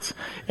shots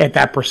at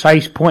that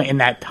precise point, and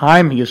that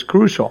timing is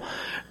crucial.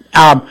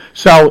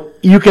 So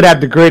you could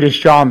have the greatest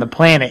jaw on the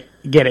planet,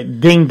 get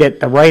it dinged at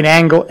the right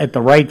angle at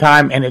the right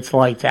time, and it's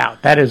lights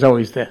out. That is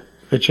always the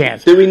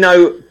chance. Do we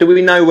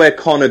know where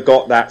Conor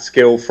got that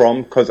skill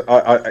from? Because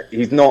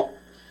he's not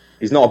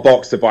a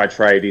boxer by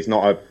trade. He's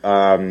not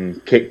a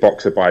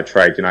kickboxer by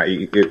trade. You know,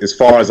 as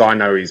far as I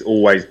know, he's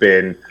always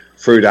been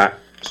through that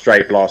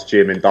straight blast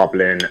gym in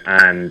Dublin,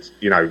 and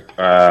an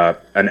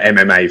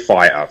MMA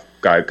fighter.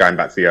 Going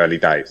back to the early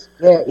days.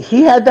 Yeah,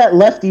 he had that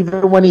left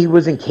even when he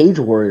was in Cage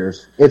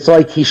Warriors. It's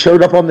like he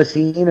showed up on the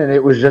scene and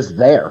it was just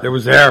there. It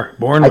was there,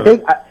 born with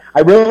it.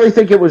 I really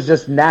think it was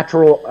just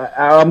natural.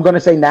 I'm going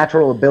to say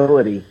natural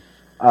ability.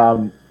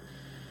 The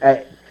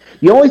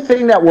only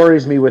thing that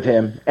worries me with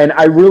him, and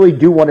I really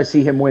do want to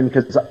see him win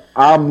because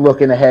I'm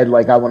looking ahead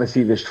like I want to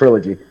see this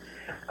trilogy,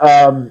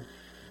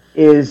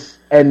 is,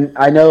 and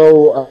I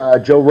know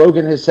Joe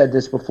Rogan has said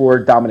this before,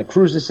 Dominic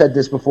Cruz has said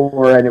this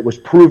before, and it was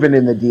proven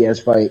in the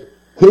Diaz fight.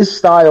 His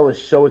style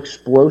is so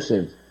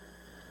explosive.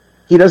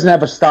 He doesn't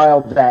have a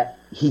style that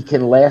he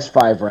can last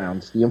 5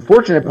 rounds. The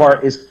unfortunate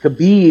part is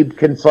Khabib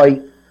can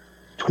fight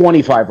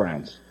 25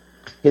 rounds.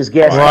 His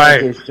gas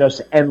tank is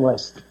just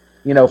endless,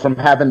 from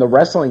having the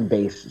wrestling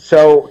base.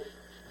 So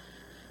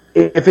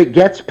if it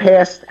gets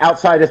past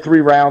outside of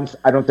 3 rounds,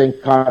 I don't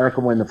think Conor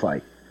can win the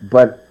fight.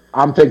 But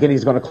I'm thinking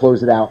he's going to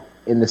close it out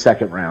in the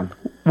second round.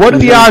 What are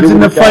the odds in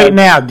the fight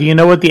now? Do you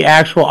know what the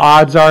actual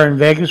odds are in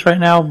Vegas right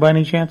now, by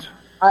any chance?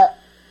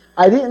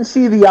 I didn't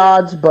see the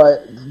odds,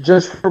 but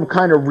just from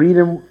kind of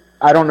reading,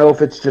 I don't know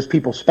if it's just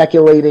people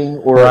speculating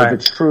or if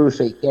it's true,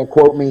 so you can't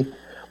quote me.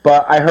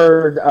 But I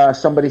heard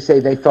somebody say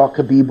they thought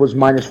Khabib was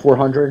minus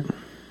 400.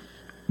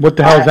 What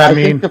the hell does that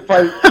mean? I think the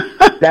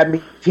fight, that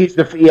means he's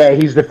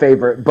the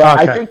favorite. But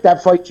I think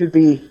that fight should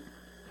be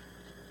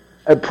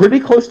pretty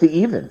close to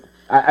even.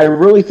 I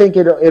really think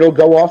it'll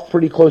go off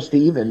pretty close to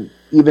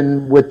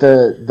even with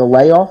the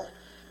layoff.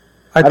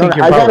 I think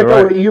you're I probably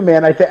gotta go with you,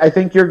 man. I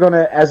think you're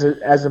gonna, as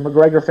a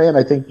McGregor fan,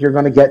 I think you're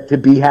gonna get to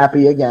be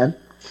happy again,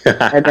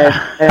 and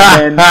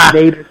then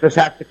Nate just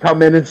have to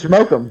come in and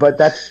smoke him. But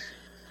that's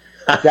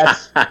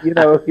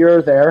if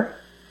you're there,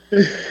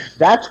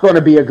 that's going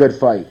to be a good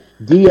fight.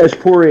 Diaz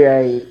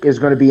Poirier is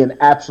going to be an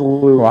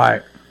absolute.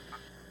 Right.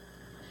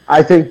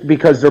 I think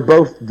because they're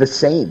both the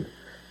same.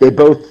 They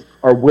both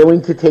are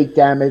willing to take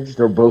damage.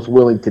 They're both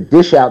willing to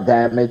dish out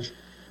damage,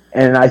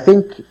 and I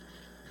think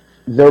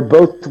they're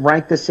both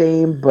ranked the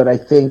same, but I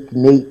think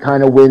Nate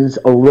kind of wins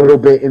a little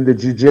bit in the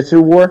jiu-jitsu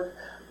war.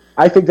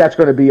 I think that's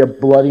going to be a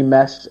bloody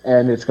mess,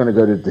 and it's going to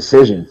go to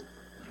decision.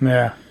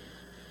 Yeah.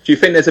 Do you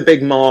think there's a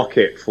big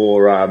market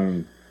for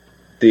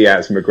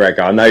Diaz-McGregor?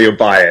 I know you're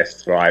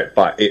biased, right?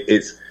 But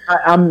it's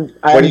when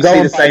you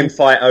see the same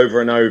fight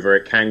over and over,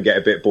 it can get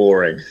a bit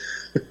boring.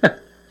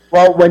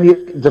 Well,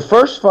 the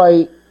first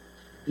fight,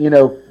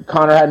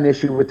 Conor had an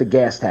issue with the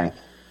gas tank.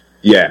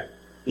 Yeah.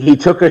 He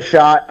took a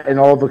shot, and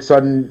all of a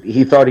sudden,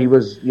 he thought he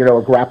was, a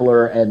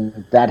grappler,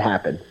 and that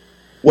happened.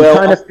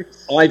 Well,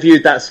 I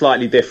viewed that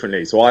slightly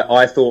differently. So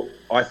I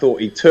thought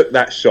he took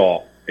that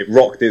shot, it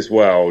rocked his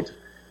world,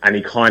 and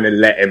he kind of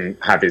let him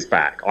have his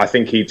back. I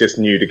think he just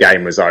knew the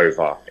game was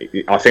over.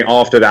 I think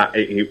after that,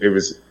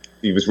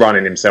 he was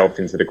running himself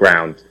into the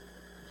ground.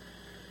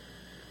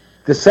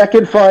 The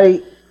second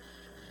fight,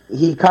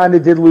 he kind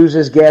of did lose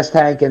his gas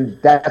tank,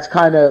 and that's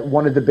kind of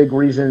one of the big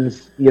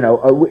reasons.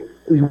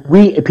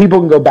 People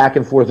can go back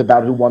and forth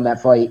about who won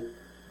that fight.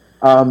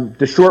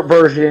 The short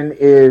version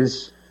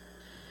is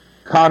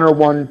Conor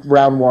won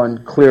round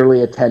one,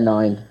 clearly at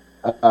 10-9.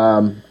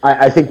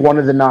 I think one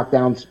of the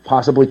knockdowns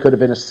possibly could have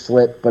been a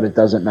slip, but it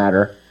doesn't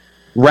matter.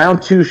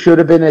 Round two should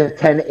have been a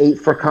 10-8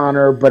 for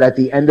Conor, but at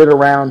the end of the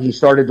round, he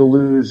started to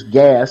lose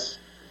gas,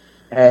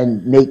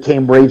 and Nate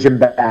came raging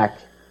back.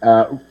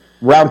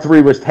 Round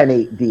three was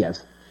 10-8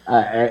 Diaz.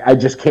 I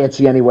just can't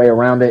see any way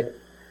around it.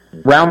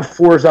 Round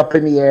four is up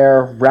in the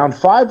air. Round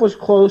five was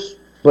close,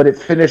 but it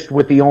finished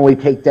with the only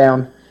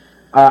takedown.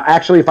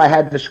 Actually, if I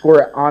had to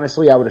score it,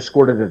 honestly, I would have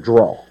scored it a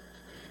draw.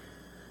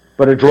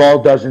 But a draw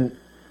doesn't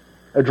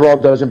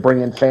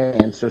bring in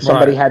fans, so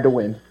somebody had to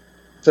win.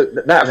 So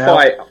that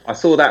fight, I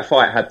saw that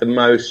fight had the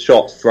most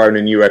shots thrown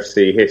in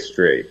UFC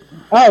history.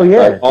 Oh,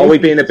 yeah. Are we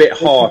being a bit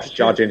harsh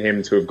judging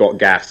him to have got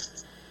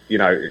gassed?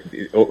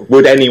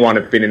 Would anyone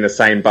have been in the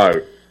same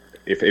boat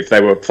if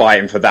they were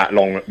fighting for that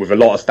long with a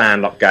lot of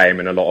stand-up game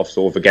and a lot of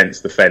sort of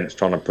against the fence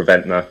trying to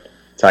prevent the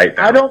takedown?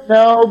 I don't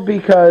know,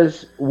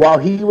 because while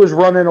he was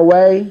running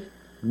away,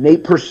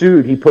 Nate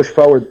pursued. He pushed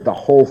forward the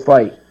whole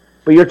fight.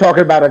 But you're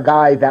talking about a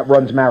guy that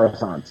runs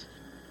marathons.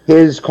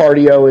 His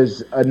cardio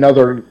is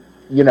another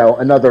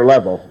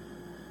level.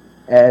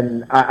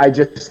 And I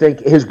just think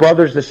his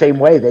brother's the same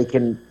way. They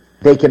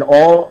can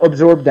all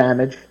absorb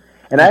damage.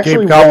 And I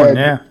actually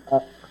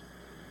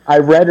I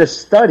read a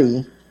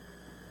study.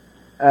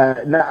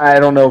 I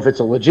don't know if it's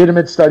a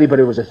legitimate study, but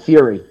it was a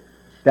theory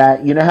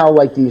that how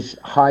like these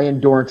high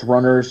endurance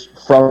runners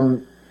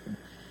from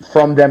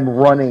them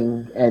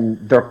running and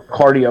their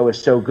cardio is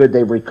so good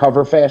they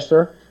recover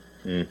faster.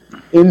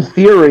 In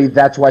theory,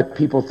 that's why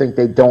people think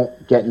they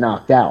don't get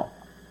knocked out.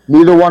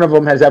 Neither one of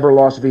them has ever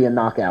lost via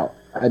knockout.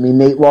 I mean,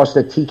 Nate lost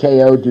a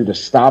TKO due to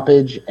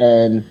stoppage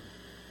and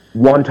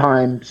one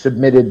time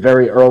submitted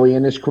very early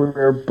in his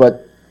career,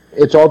 but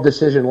it's all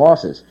decision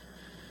losses.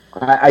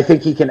 I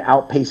think he can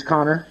outpace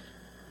Conor,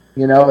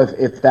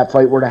 if that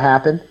fight were to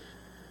happen.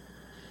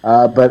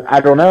 But I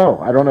don't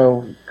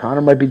know.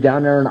 Conor might be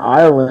down there in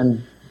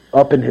Ireland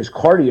up in his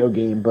cardio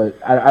game, but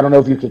I don't know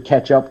if you could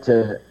catch up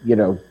to,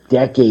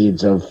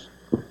 decades of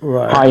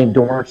high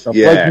endurance stuff.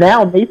 Yeah. Like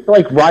now, Nate's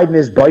like riding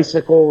his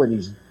bicycle and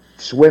he's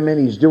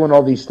swimming, he's doing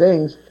all these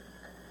things.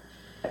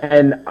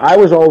 And I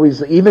was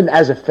always, even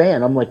as a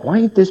fan, I'm like, why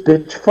ain't this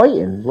bitch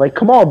fighting? Like,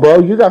 come on, bro,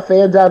 you got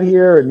fans out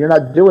here and you're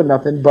not doing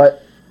nothing.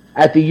 But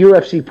at the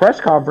UFC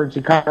press conference,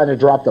 he kind of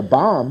dropped a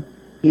bomb.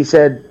 He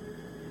said,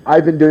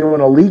 I've been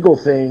doing a legal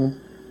thing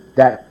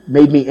that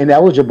made me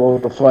ineligible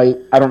to fight.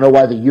 I don't know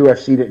why the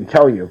UFC didn't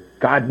tell you.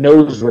 God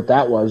knows what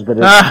that was, but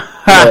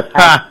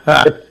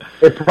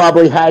it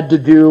probably had to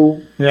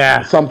do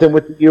something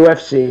with the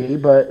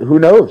UFC, but who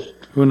knows?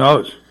 Who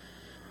knows?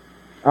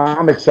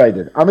 I'm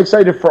excited. I'm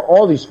excited for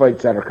all these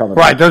fights that are coming.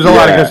 Right, there's a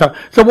lot of good stuff.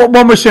 So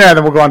one more scenario,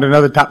 then we'll go on to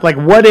another topic. Like,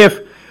 what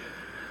if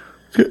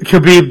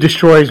Khabib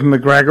destroys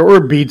McGregor or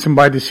beats him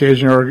by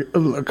decision or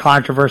a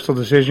controversial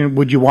decision?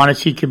 Would you want to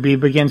see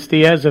Khabib against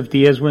Diaz if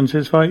Diaz wins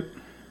his fight?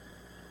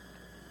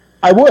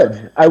 I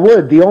would.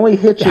 The only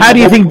hitch. How do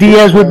you think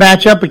Diaz would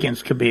match up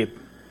against Khabib?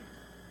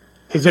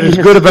 Is it as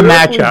good of a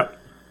matchup?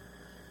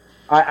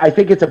 I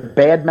think it's a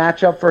bad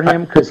matchup for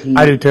him because he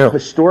I do too.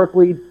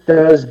 Historically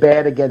does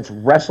bad against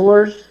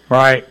wrestlers.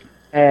 Right.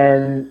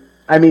 And,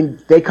 I mean,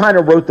 they kind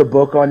of wrote the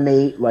book on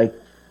Nate, like,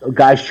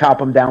 guys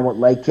chop him down with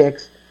leg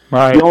kicks.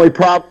 Right. The only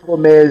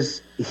problem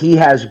is he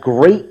has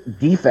great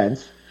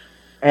defense,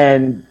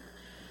 and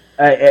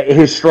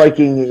his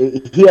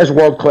striking, he has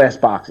world-class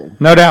boxing.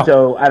 No doubt.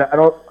 So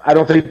I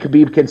don't think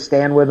Khabib can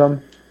stand with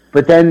him.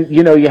 But then,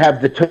 you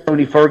have the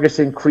Tony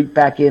Ferguson creep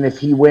back in if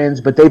he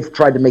wins, but they've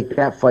tried to make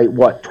that fight,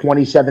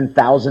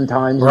 27,000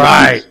 times?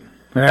 Right,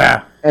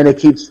 yeah. And it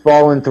keeps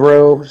falling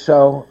through.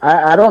 So,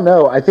 I don't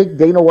know. I think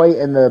Dana White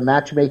and the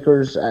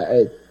matchmakers,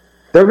 they're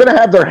going to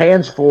have their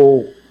hands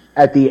full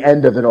at the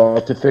end of it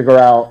all to figure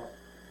out,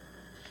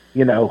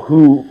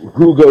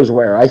 who goes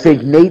where. I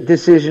think Nate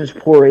decisions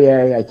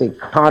Poirier. I think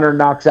Conor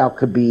knocks out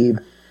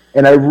Khabib.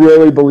 And I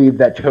really believe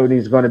that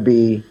Tony's going to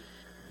be,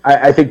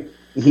 I think,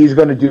 he's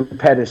going to do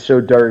Pettis so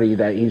dirty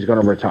that he's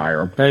going to retire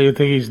him. Hey, you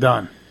think he's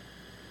done?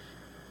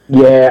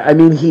 Yeah, I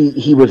mean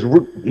he was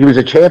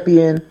a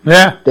champion.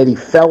 Yeah. Then he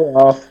fell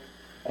off,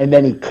 and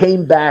then he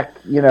came back.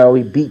 He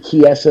beat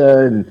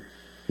Chiesa and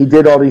he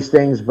did all these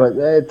things.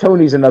 But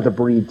Tony's another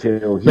breed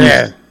too.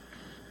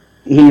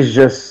 He's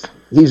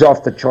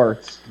off the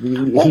charts.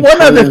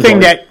 One other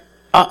thing that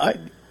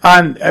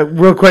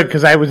real quick,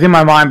 because I was in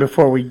my mind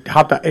before we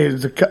hopped out,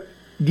 is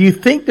Do you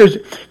think there's?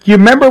 Do you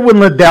remember when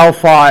Liddell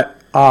fought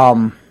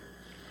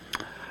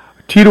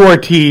Tito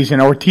Ortiz,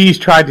 and Ortiz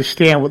tried to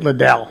stand with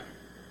Liddell?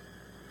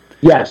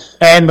 Yes.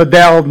 And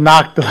Liddell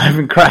knocked the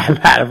living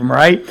crap out of him,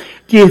 right?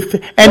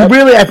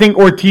 Really, I think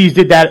Ortiz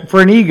did that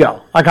for an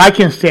ego. Like, I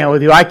can stand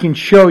with you. I can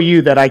show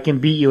you that I can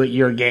beat you at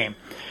your game.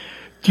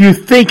 Do you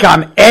think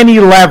on any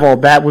level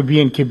that would be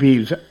in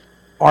Khabib's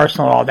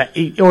arsenal?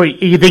 Or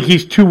you think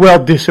he's too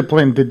well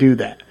disciplined to do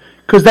that?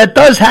 Because that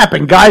does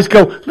happen. Guys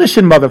go,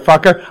 listen,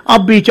 motherfucker,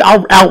 I'll beat you.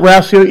 I'll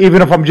out-wrestle you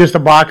even if I'm just a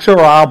boxer,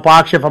 or I'll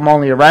box you if I'm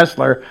only a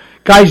wrestler.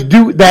 Guys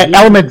do, that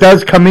element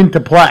does come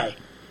into play.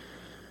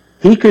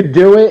 He could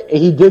do it.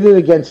 He did it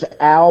against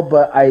Al,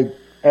 but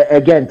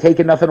again,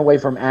 taking nothing away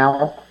from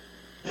Al,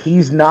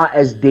 he's not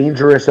as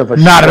dangerous of a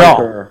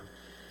striker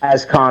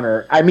as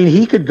Conor. I mean,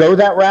 he could go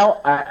that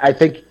route. I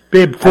think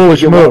big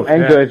foolish move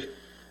and good.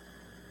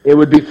 It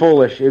would be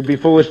foolish. It would be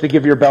foolish to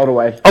give your belt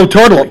away. Oh,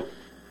 totally.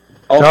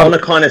 On a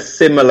kind of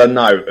similar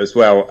note as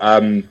well,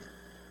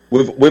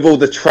 with all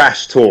the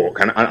trash talk,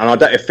 and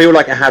I feel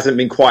like it hasn't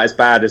been quite as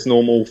bad as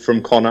normal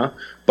from Conor,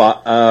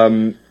 but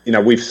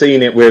we've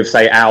seen it with,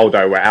 say,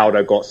 Aldo, where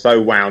Aldo got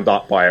so wound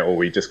up by it all,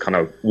 he just kind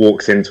of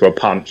walks into a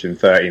punch in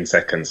 13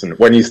 seconds. And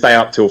when you stay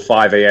up till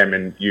 5 a.m.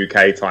 in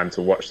UK time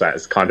to watch that,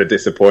 it's kind of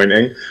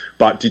disappointing.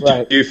 But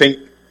do you think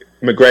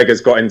McGregor's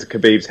got into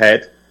Khabib's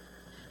head?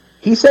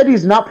 He said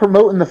he's not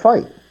promoting the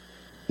fight.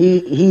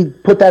 He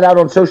put that out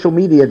on social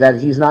media that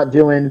he's not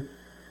doing.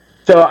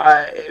 So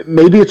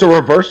maybe it's a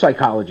reverse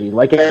psychology.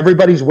 Like,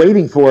 everybody's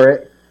waiting for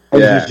it,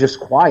 and he's just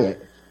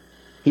quiet.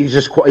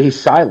 He's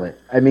silent.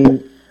 I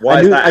mean,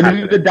 why is that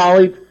happening? The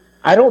Dolly.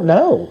 I don't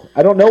know.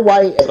 I don't know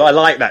why. So I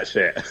like that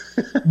shit.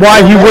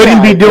 Why he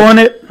wouldn't be doing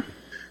it?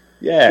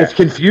 Yeah, it's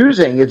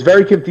confusing. It's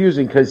very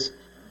confusing because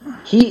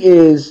he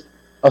is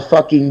a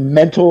fucking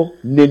mental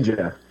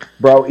ninja,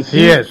 bro.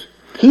 He is.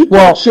 He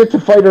talks shit to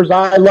fighters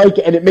I like,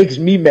 and it makes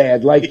me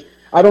mad. Like,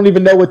 I don't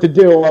even know what to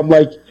do. I'm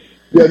like,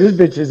 this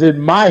bitch is in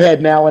my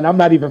head now, and I'm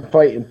not even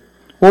fighting.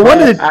 Well,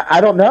 I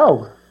don't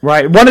know.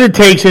 Right. One of the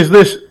takes is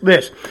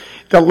this.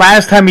 The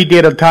last time he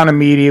did a ton of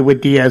media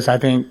with Diaz, I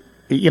think,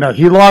 he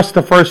lost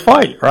the first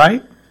fight,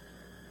 right?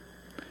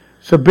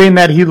 So being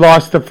that he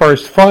lost the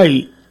first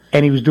fight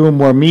and he was doing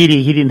more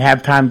media, he didn't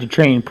have time to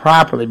train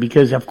properly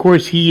because, of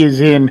course, he is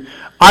in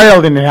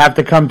Ireland and have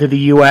to come to the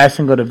U.S.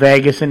 and go to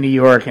Vegas and New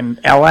York and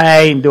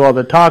L.A. and do all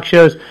the talk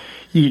shows.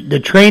 The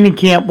training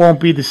camp won't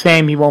be the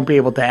same. He won't be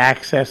able to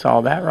access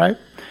all that, right?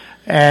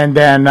 And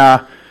then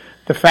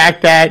the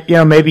fact that,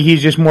 maybe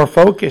he's just more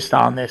focused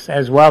on this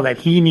as well, that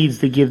he needs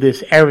to give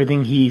this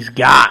everything he's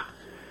got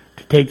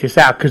to take this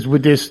out. Because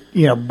with this,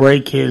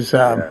 break his,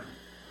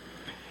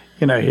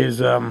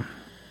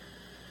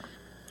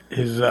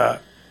 his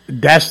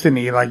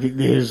destiny, like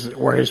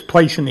his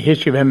place in the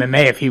history of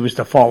MMA, if he was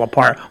to fall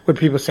apart, where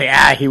people say,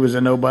 he was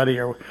a nobody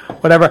or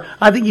whatever.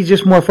 I think he's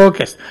just more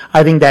focused.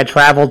 I think that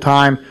travel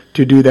time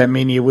to do that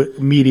media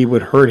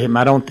would hurt him.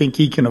 I don't think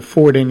he can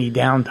afford any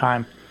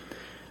downtime.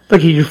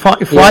 Look, you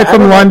fly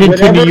from London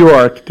to New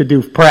York to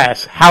do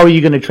press. How are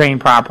you going to train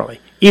properly,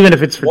 even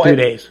if it's for 2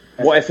 days?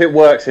 What if it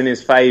works in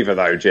his favour,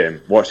 though,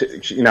 Jim?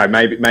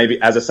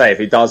 Maybe, as I say, if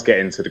he does get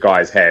into the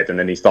guy's head and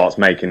then he starts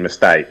making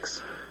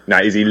mistakes,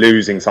 is he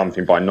losing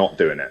something by not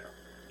doing it?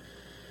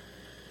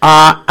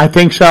 I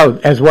think so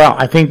as well.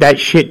 I think that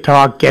shit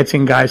talk gets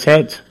in guys'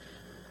 heads.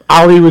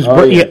 Ali was.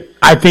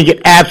 I think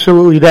it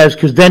absolutely does,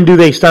 because then do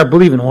they start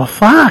believing, well,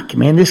 fuck,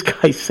 man, this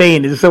guy's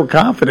saying it so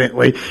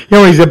confidently.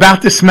 He's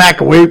about to smack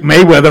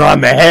Mayweather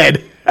on the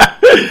head.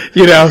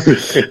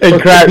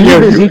 And crap.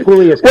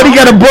 What do you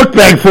got a book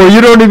bag for? You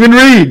don't even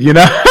read,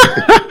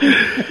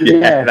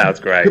 Yeah, that's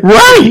great.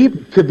 Right.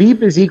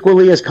 Khabib is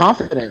equally as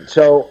confident,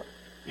 so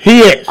he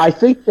is. I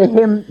think the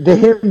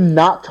him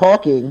not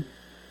talking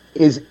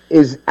is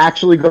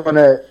actually going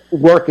to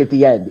work at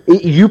the end.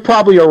 You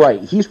probably are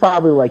right. He's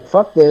probably like,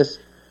 fuck this.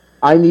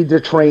 I need to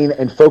train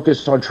and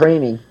focus on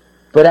training.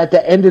 But at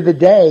the end of the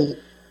day,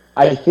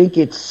 I think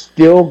it's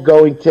still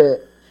going to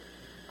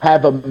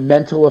have a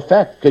mental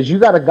effect. Because you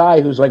got a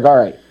guy who's like, all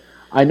right,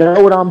 I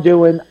know what I'm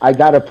doing. I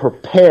got to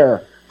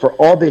prepare for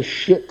all this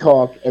shit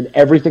talk and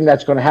everything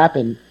that's going to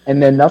happen.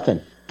 And then nothing.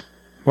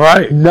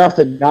 Right.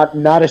 Nothing.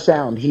 Not a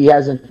sound. He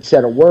hasn't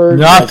said a word.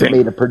 Nothing. He hasn't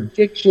made a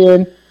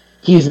prediction.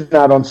 He's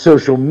not on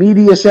social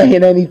media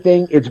saying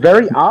anything. It's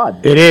very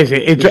odd. It is.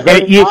 It's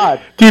very odd.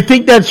 Do you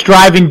think that's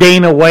driving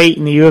Dana White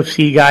and the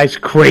UFC guys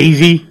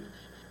crazy?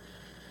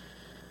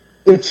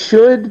 It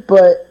should,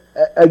 but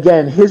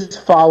again, his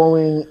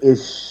following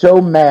is so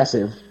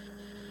massive.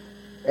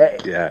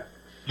 Yeah.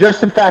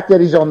 Just the fact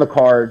that he's on the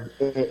card,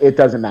 it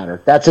doesn't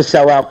matter. That's a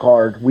sellout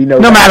card. We know.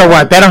 No matter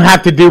what, they don't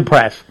have to do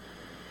press.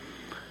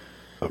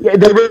 Yeah,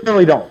 they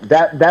really don't.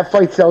 That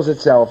fight sells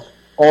itself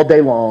all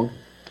day long.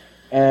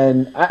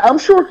 And I'm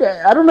sure,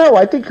 I don't know,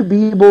 I think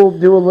Khabib will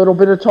do a little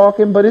bit of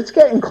talking, but it's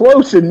getting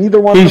close, and neither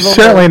one of them... He's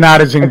certainly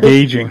not as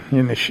engaging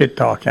in the shit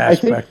talk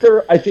aspect.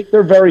 I think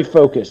they're very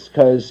focused,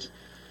 because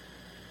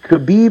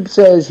Khabib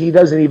says he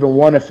doesn't even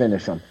want to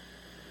finish him.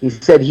 He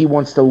said he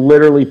wants to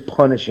literally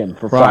punish him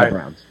for 5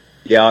 rounds.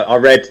 Yeah, I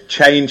read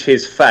change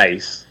his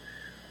face.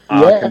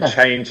 Can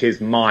change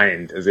his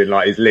mind, as in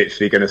like he's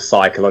literally going to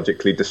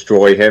psychologically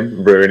destroy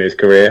him, ruin his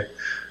career,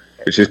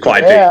 which is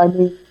quite deep. I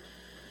mean,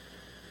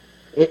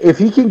 if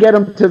he can get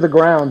him to the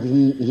ground,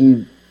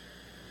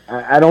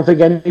 I don't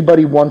think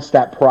anybody wants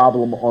that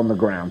problem on the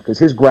ground because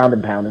his ground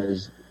and pound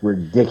is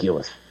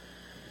ridiculous.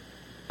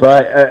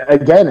 But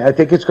again, I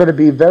think it's going to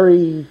be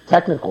very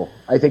technical.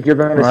 I think you're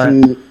going to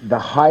see the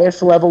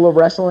highest level of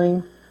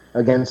wrestling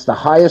against the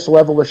highest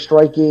level of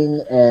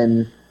striking.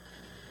 And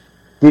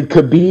did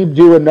Khabib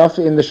do enough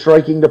in the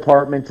striking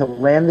department to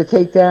land the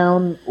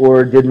takedown,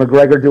 or did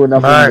McGregor do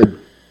enough in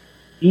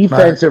the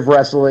defensive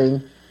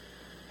wrestling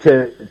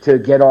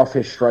to get off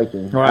his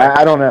striking?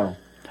 I don't know.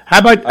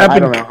 How about I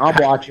don't know.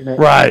 I'm watching it.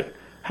 Right.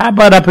 How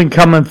about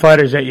up-and-coming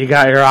fighters that you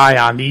got your eye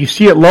on? Do you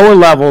see at lower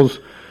levels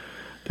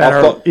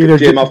that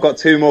Jim, I've got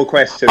two more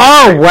questions.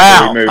 Oh,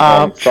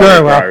 wow.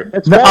 Sure.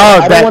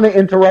 I don't want to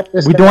interrupt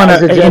this. We don't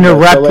want to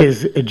interrupt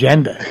his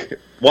agenda.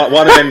 One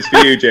of them's for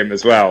you, Jim,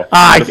 as well.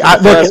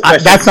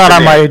 That's not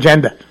on my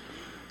agenda.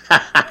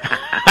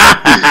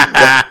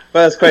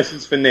 First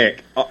question's for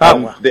Nick.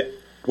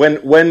 When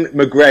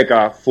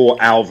McGregor fought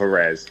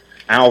Alvarez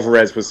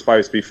was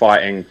supposed to be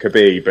fighting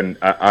Khabib, and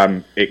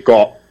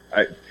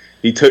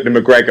he took the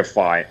McGregor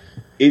fight.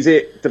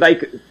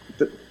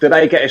 Do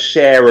they get a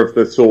share of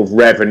the sort of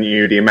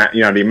revenue, the amount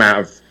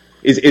of?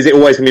 Is it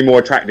always going to be more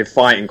attractive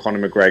fighting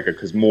Conor McGregor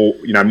because more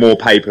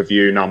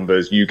pay-per-view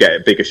numbers, you get a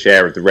bigger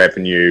share of the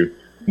revenue,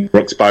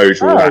 more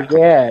exposure.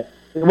 Yeah.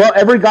 Well,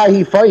 every guy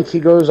he fights, he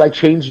goes, "I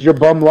changed your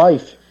bum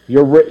life."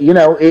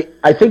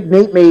 I think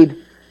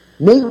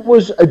Nate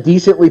was a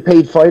decently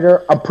paid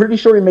fighter. I'm pretty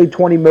sure he made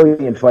 $20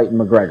 million fighting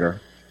McGregor.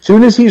 As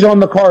soon as he's on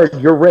the card,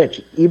 you're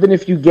rich. Even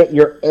if you get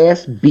your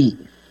ass beat,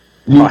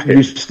 you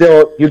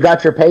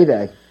got your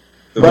payday.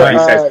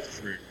 But,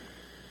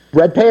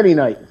 red panty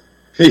night.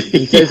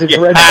 He says it's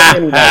red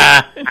panty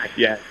night.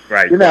 Yeah,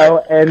 right.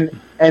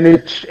 And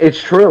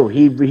it's true.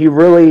 He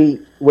really,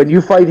 when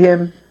you fight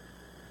him,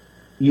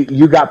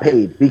 you got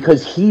paid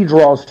because he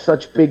draws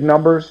such big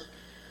numbers.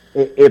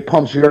 It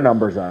pumps your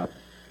numbers up.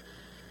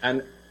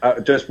 And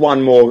just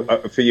one more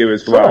for you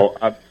as well.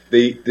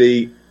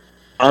 We've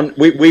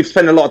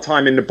spent a lot of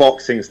time in the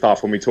boxing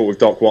stuff when we talk with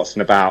Doc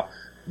Watson about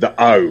the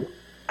O.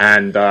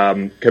 And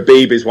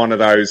Khabib is one of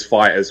those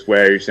fighters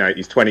where he's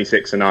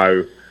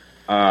 26-0.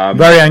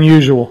 Very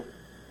unusual.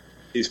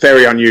 It's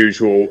very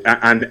unusual,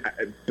 and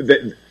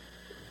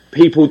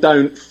people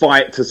don't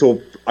fight to sort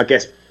of, I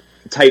guess,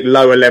 take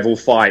lower level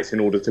fights in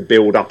order to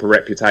build up a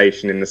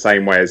reputation in the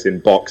same way as in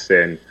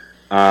boxing.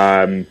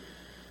 Where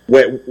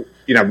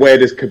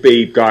does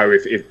Khabib go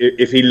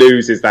if he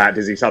loses that?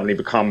 Does he suddenly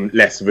become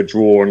less of a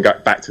draw and go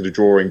back to the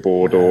drawing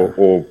board,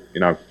 or?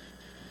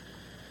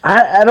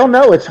 I don't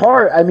know. It's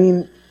hard. I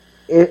mean,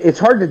 it's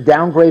hard to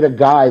downgrade a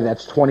guy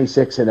that's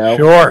 26-0.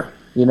 Sure.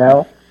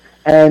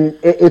 And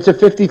it's a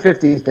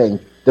 50-50 thing.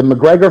 The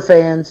McGregor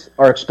fans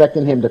are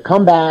expecting him to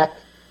come back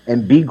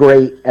and be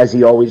great as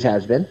he always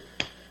has been.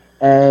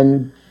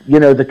 And,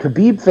 the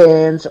Khabib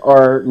fans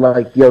are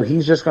like,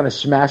 he's just going to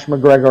smash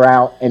McGregor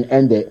out and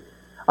end it.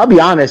 I'll be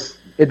honest,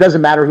 it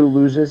doesn't matter who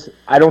loses.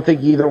 I don't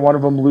think either one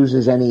of them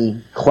loses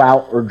any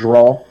clout or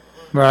draw.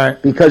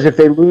 Right. Because if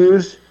they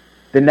lose,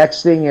 the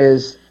next thing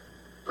is,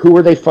 who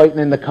are they fighting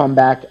in the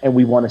comeback, and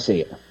we want to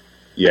see it.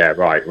 Yeah,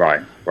 right.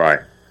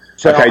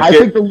 So okay, I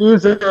think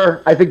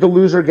the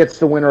loser gets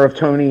the winner of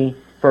Tony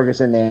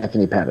Ferguson and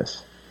Anthony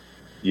Pettis.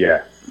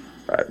 Yeah,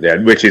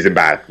 which isn't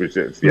bad.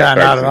 Not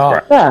at all.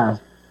 Yeah,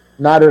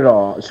 not at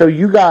all. So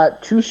you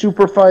got two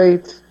super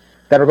fights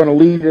that are going to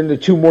lead into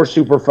two more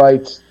super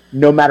fights.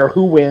 No matter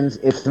who wins,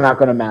 it's not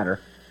going to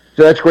matter.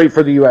 So that's great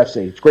for the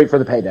UFC. It's great for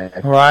the payday.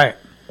 Right.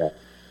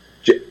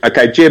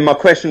 Okay, Jim, my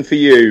question for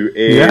you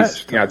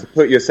is, to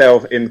put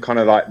yourself in kind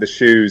of like the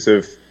shoes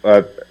of,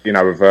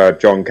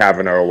 John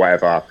Kavanagh or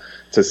whatever,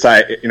 to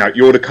say,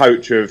 you're the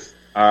coach of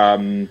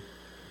Conor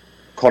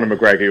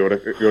McGregor,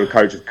 you're the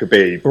coach of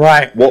Khabib.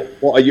 Right. What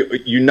are you?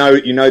 You know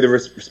the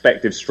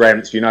respective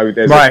strengths.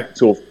 There's a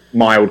sort of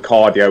mild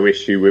cardio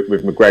issue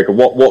with McGregor.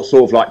 What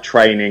sort of like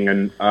training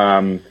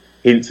and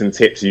hints and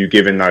tips are you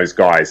giving those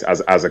guys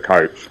as a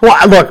coach?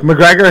 Well, look,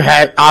 McGregor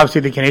had obviously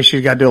the condition.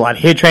 He's got to do a lot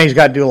of hit training. He's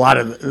got to do a lot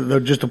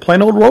of just a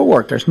plain old road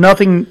work. There's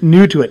nothing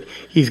new to it.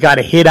 He's got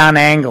to hit on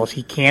angles.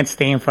 He can't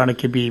stay in front of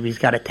Khabib. He's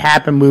got to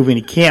tap and move, and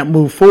he can't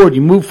move forward. You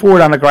move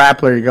forward on a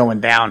grappler, you're going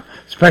down,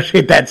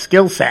 especially at that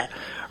skill set,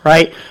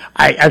 right?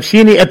 I've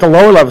seen it at the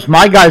lower levels.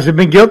 My guys have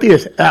been guilty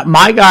of this.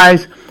 My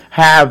guys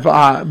have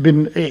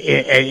been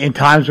in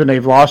times when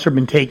they've lost or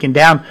been taken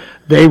down.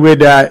 They would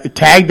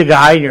tag the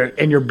guy,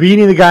 and you're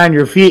beating the guy on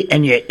your feet,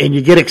 and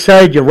you get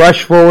excited, you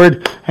rush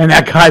forward, and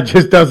that guy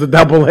just does a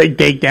double leg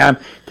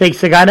takedown,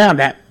 takes the guy down.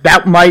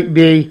 That might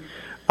be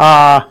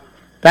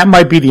that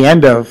might be the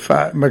end of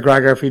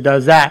McGregor if he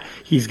does that.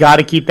 He's got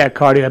to keep that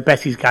cardio. At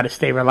best, he's got to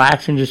stay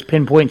relaxed and just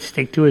pinpoint,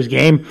 stick to his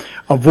game.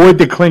 Avoid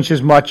the clinch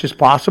as much as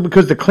possible,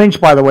 because the clinch,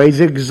 by the way, is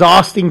an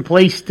exhausting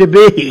place to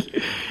be.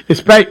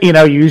 Especially,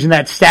 using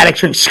that static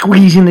strength,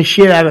 squeezing the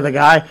shit out of the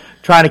guy,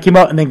 trying to keep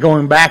up, and then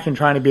going back and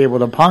trying to be able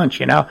to punch,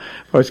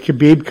 For his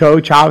Khabib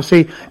coach,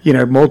 obviously,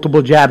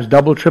 multiple jabs,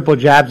 double, triple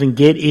jabs, and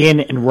get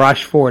in and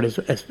rush for it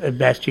as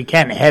best you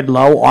can. Head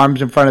low,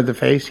 arms in front of the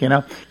face,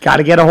 Got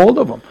to get a hold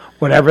of him,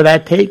 whatever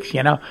that takes,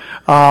 and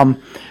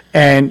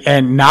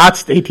not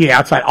stay to the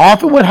outside.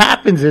 Often what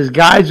happens is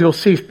guys, you'll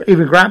see,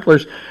 even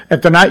grapplers,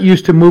 if they're not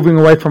used to moving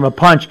away from a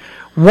punch,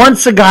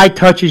 once a guy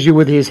touches you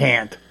with his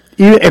hand,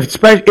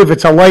 especially if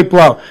it's a light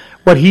blow,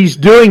 what he's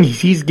doing is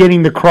he's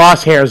getting the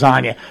crosshairs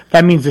on you.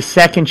 That means the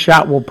second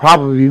shot will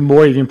probably be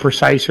more even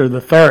precise, or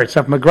the third. So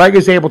if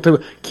McGregor's able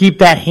to keep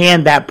that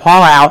hand, that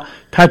paw out,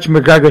 touch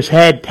McGregor's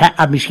head, touch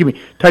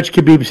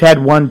Khabib's head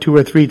 1, 2,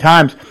 or 3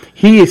 times,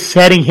 he is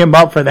setting him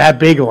up for that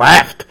big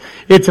left.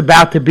 It's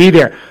about to be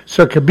there.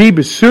 So Khabib,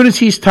 as soon as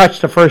he's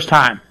touched the first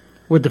time,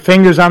 with the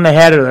fingers on the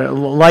head or the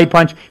light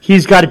punch,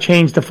 he's got to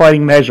change the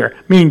fighting measure,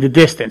 meaning the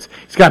distance.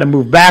 He's got to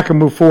move back or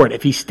move forward.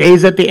 If he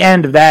stays at the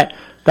end of that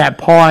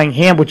pawing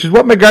hand, which is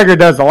what McGregor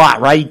does a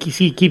lot, right?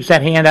 He keeps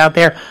that hand out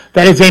there.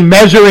 That is a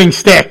measuring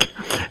stick.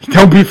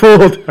 Don't be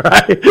fooled,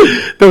 right?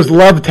 Those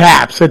love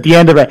taps at the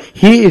end of it.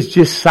 He is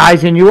just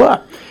sizing you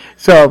up.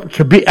 So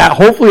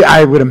hopefully,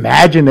 I would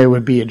imagine they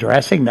would be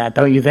addressing that,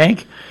 don't you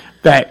think?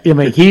 That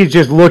he's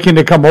just looking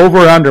to come over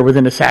or under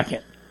within a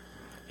second.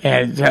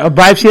 And but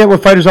I've seen it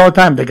with fighters all the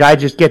time. The guy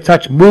just gets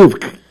touched, move.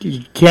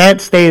 You can't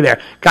stay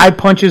there. Guy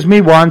punches me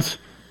once,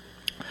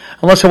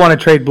 unless I want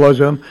to trade blows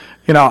with him.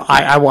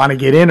 I want to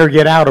get in or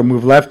get out, or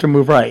move left or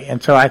move right.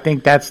 And so I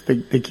think that's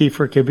the key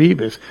for Khabib,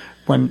 is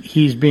when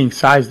he's being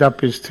sized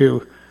up, is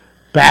to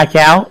back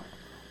out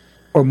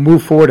or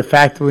move forward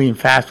effectively and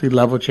fastly,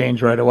 level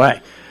change right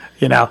away.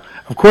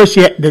 Of course,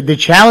 the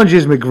challenge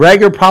is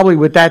McGregor probably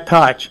with that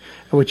touch,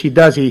 which he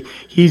does,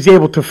 he's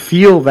able to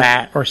feel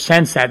that or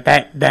sense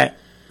that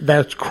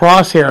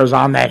crosshairs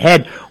on that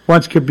head.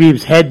 Once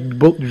Khabib's head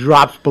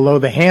drops below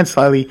the hand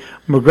slightly,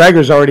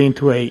 McGregor's already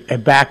into a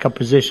backup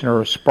position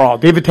or a sprawl.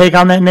 Do you have a take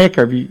on that, Nick?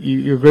 Or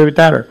you agree with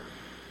that? Or?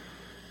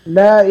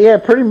 Nah, yeah,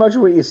 pretty much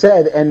what you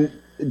said. And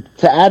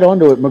to add on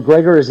to it,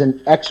 McGregor is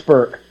an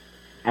expert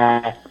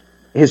at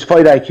his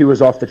fight IQ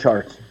is off the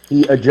charts.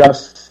 He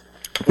adjusts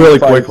really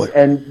quickly.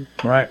 And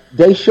right.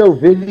 They show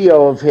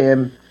video of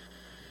him,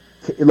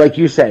 like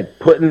you said,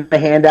 putting the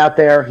hand out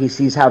there. He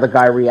sees how the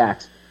guy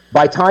reacts.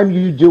 By the time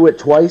you do it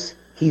twice,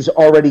 he's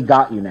already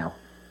got you now.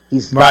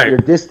 He's got your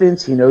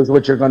distance. He knows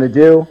what you're going to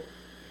do.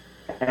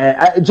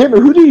 Jimmy,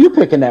 who do you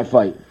pick in that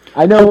fight?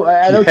 I know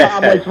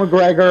Tom likes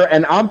McGregor,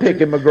 and I'm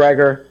picking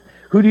McGregor.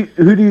 What do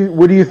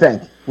you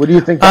think? What do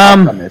you think the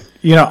outcome is?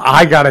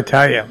 I got to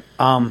tell you,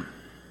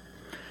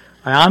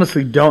 I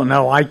honestly don't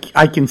know. I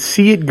can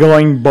see it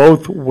going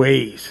both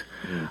ways.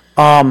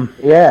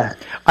 Yeah.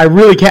 I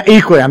really can't.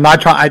 Equally, I'm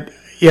not trying.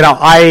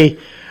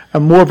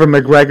 I'm more of a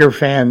McGregor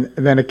fan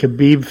than a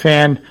Khabib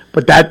fan,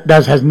 but that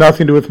has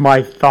nothing to do with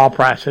my thought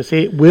process.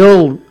 It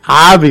will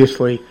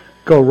obviously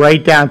go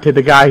right down to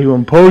the guy who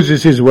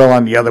imposes his will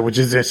on the other, which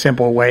is a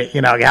simple way,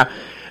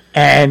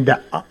 And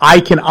I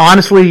can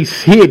honestly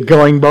see it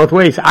going both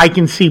ways. I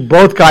can see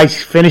both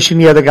guys finishing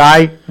the other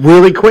guy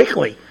really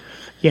quickly.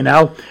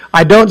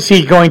 I don't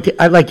see going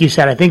to, like you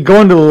said, I think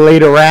going to the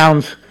later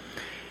rounds,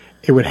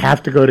 it would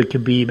have to go to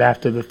Khabib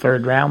after the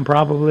third round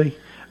probably.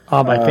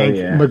 I think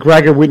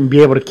McGregor wouldn't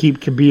be able to keep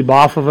Khabib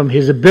off of him.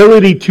 His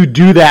ability to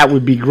do that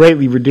would be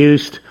greatly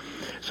reduced.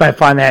 So I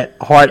find that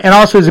hard. And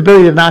also his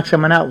ability to knock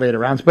someone out later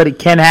rounds. But it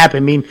can happen. I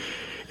mean,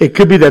 it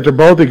could be that they're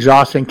both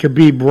exhausting.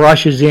 Khabib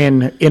rushes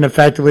in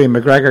ineffectively and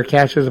McGregor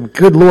catches him.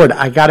 Good Lord,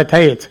 I got to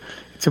tell you,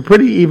 it's a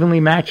pretty evenly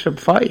matched up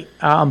fight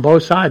on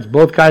both sides.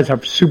 Both guys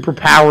have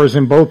superpowers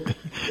in both,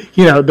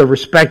 the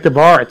respective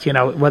arts,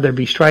 whether it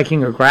be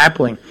striking or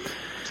grappling.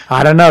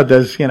 I don't know.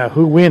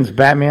 Who wins,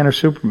 Batman or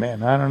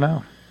Superman? I don't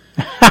know.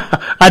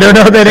 I don't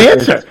know that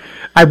answer.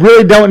 I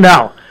really don't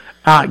know.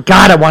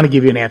 God, I want to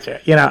give you an answer.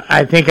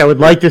 I think I would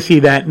like to see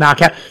that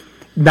knockout.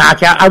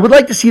 I would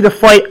like to see the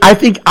fight. I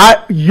think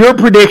your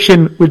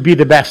prediction would be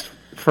the best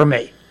for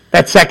me.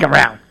 That second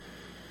round.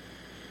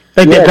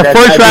 The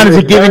first round is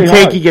a give and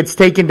take. Hard. He gets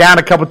taken down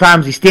a couple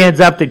times. He stands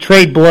up. They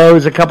trade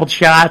blows, a couple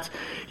shots.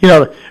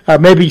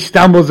 Maybe he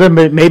stumbles him.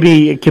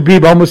 Maybe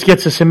Khabib almost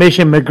gets a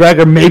submission.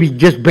 McGregor maybe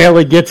just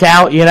barely gets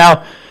out.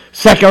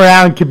 Second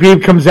round,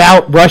 Khabib comes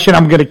out, rushing,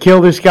 I'm going to kill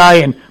this guy,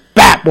 and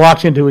bap,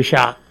 walks into a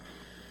shot.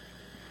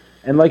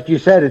 And like you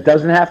said, it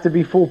doesn't have to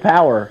be full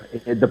power.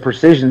 The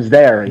precision's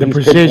there. The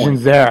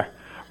precision's there.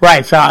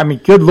 Right, so,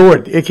 good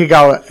Lord, it could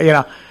go,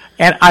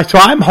 And so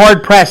I'm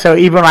hard-pressed, so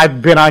even when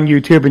I've been on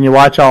YouTube and you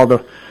watch all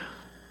the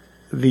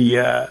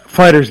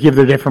fighters give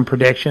their different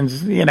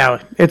predictions,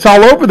 it's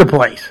all over the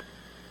place.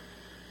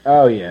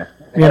 Oh, yeah.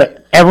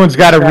 Everyone's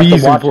got a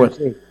reason for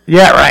it.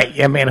 Yeah, right.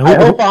 I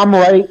hope I'm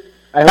right.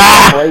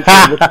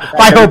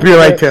 I hope you're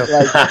right too.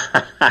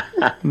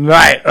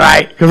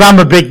 Right. Because I'm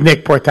a big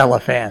Nick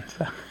Portella fan.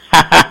 So.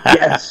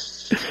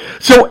 Yes.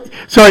 So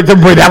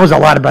boy, that was a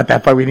lot about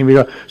that fight. We didn't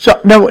even go. So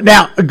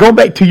now go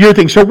back to your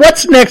thing. So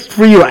what's next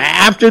for you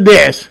after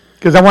this?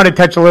 Because I want to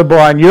touch a little bit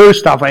on your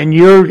stuff, and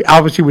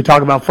obviously we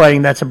talk about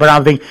fighting. That's a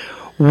brown thing.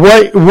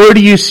 Where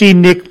do you see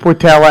Nick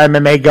Portella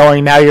MMA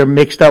going now? You're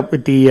mixed up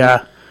with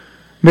that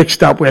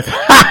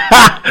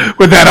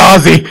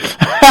Aussie.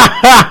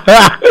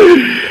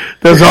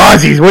 Those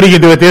Aussies. What are you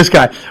going to do with this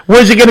guy?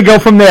 Where's he going to go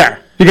from there?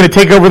 You're going to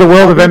take over the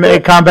world of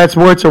MMA combat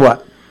sports or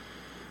what?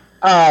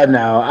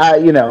 No.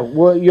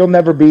 You'll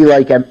never be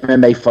like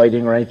MMA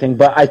fighting or anything.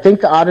 But I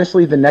think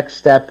honestly, the next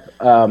step,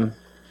 we're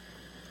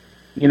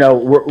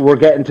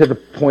getting to the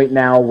point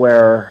now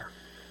where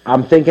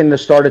I'm thinking the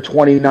start of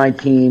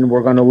 2019,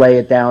 we're going to lay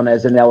it down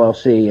as an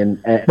LLC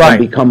and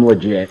become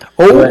legit.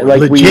 Oh,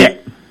 legit.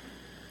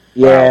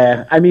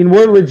 Yeah, wow. I mean,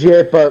 we're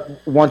legit, but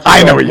once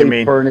I know what you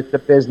mean. And it's a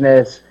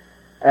business.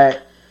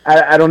 I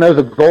don't know.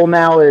 The goal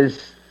now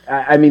is,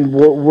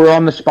 we're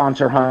on the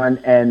sponsor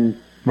hunt,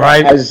 and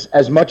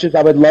as much as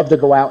I would love to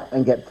go out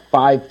and get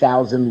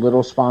 5,000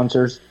 little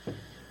sponsors,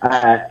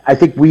 I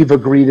think we've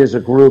agreed as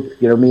a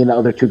group, me and the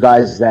other two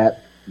guys,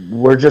 that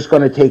we're just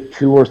going to take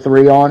 2 or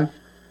 3 on.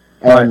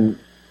 And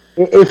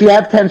if you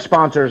have 10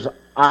 sponsors,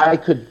 I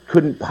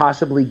couldn't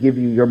possibly give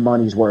you your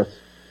money's worth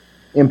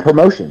in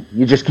promotion.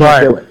 You just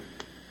can't do it.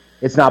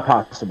 It's not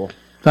possible.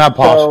 Not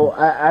possible.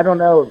 So I don't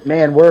know,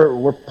 man.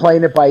 We're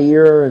playing it by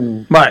ear,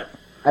 and right.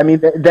 I mean,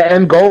 the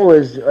end goal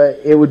is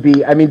it would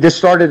be. I mean, this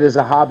started as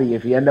a hobby.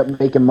 If you end up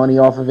making money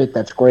off of it,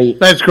 that's great.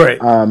 That's great.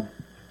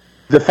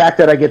 The fact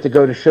that I get to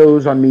go to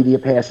shows on media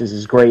passes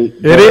is great.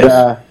 It is.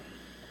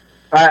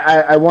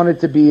 I want it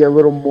to be a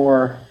little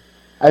more.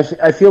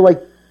 I feel like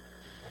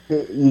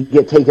you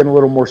get taken a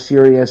little more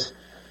serious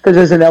because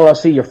as an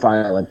LLC, you're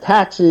filing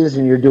taxes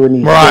and you're doing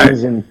these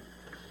things and.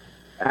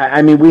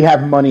 I mean, we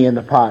have money in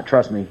the pot.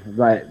 Trust me.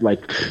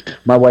 Like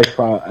my wife,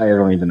 I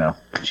don't even know.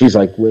 She's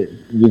like,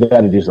 "You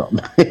got to do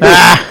something,"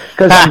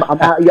 because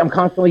I'm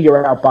constantly.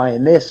 You're out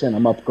buying this, and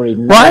I'm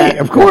upgrading. Right,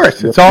 of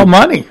course, it's all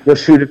money. You'll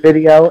shoot a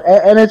video,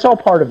 and it's all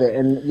part of it.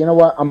 And you know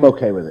what? I'm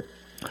okay with it.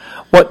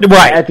 What?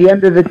 Right. At the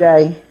end of the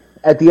day,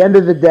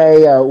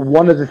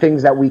 one of the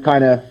things that we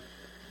kind of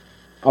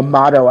a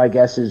motto, I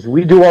guess, is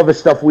we do all the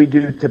stuff we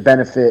do to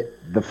benefit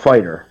the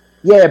fighter.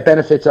 Yeah, it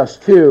benefits us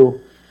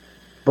too.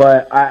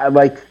 But I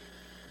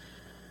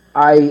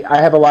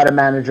have a lot of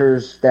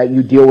managers that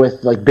you deal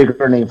with, like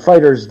bigger name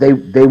fighters. They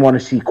want to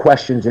see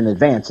questions in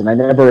advance, and I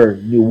never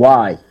knew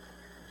why.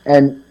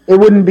 And it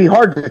wouldn't be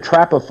hard to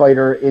trap a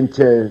fighter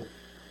into,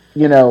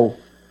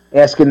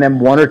 asking them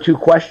 1 or 2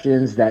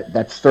 questions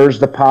that stirs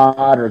the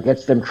pot or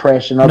gets them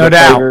trashing other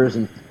fighters.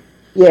 And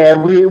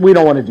yeah, we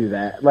don't want to do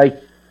that.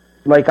 Like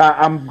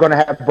I'm going to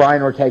have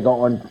Brian Ortega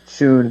on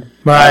soon,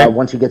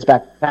 once he gets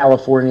back to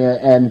California,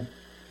 and.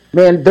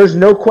 Man, there's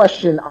no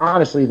question,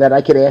 honestly, that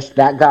I could ask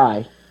that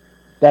guy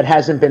that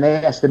hasn't been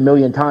asked a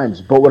million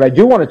times. But what I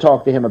do want to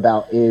talk to him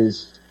about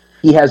is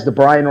he has the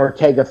Brian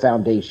Ortega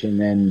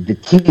Foundation and the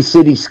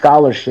T-City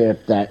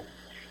Scholarship that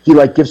he,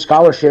 gives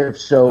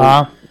scholarships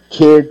so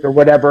kids or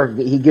whatever,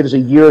 he gives a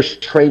year's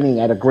training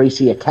at a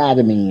Gracie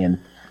Academy. And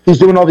he's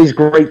doing all these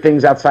great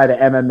things outside of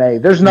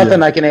MMA. There's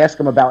nothing I can ask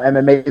him about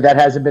MMA that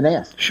hasn't been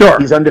asked. Sure.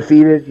 He's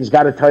undefeated. He's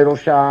got a title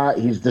shot.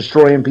 He's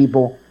destroying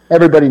people.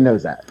 Everybody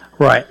knows that.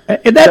 Right.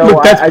 And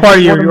that's part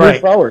of your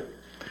right. Forward.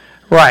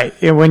 Right.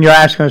 And when you're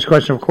asking this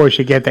question, of course,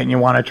 you get that and you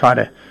want to try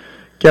to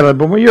get it.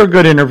 But when you're a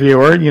good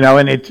interviewer,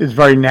 and it's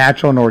very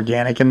natural and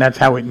organic, and that's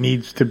how it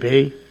needs to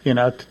be,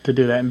 to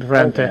do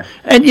that.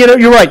 And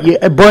you're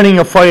right. Burning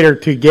a fighter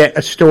to get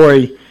a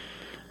story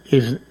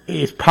is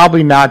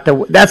probably not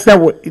that's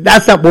not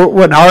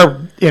what our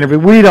interview.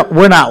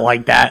 We're not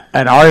like that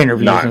at our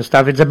interviews and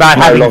stuff. It's about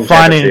having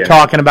fun and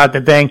talking about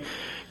the thing.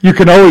 You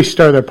can always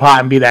stir the pot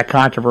and be that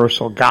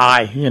controversial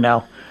guy, and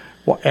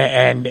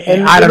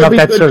I don't know if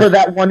that's good for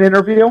that one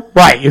interview.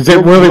 Right? Is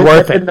it really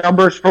worth it? The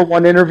numbers for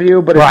one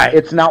interview, but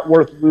it's not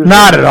worth losing.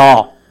 Not at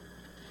all.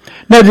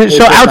 No.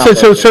 So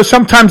outside, so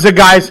sometimes the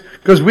guys,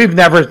 because we've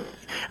had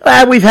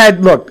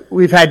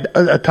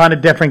a ton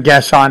of different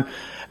guests on.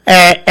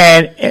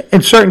 And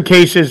in certain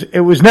cases, it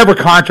was never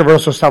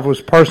controversial stuff. It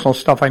was personal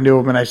stuff. I knew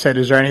him, and I said,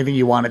 "Is there anything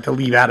you wanted to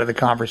leave out of the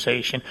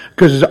conversation?"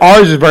 Because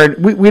ours is very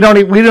we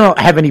don't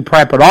have any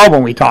prep at all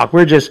when we talk.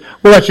 Let's just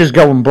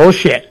go and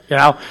bullshit,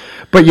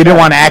 But you don't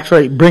want to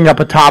actually bring up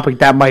a topic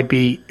that might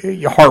be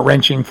heart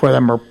wrenching for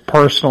them or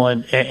personal,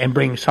 and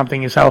bring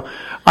something. So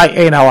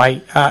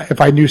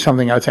if I knew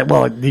something, I would say,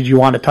 "Well, did you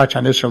want to touch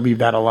on this or leave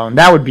that alone?"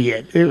 That would be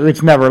it.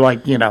 It's never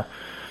like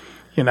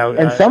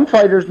And some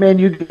fighters, man,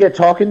 you get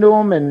talking to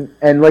them,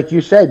 and like you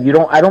said,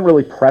 I don't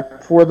really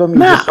prep for them. You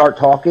just start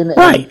talking.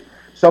 Right. And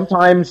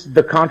sometimes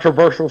the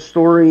controversial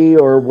story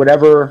or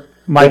whatever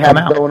they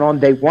have going on,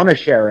 they want to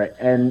share it.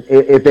 And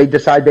if they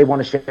decide they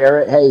want to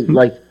share it, hey,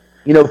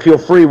 feel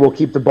free. We'll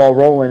keep the ball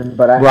rolling.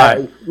 But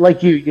I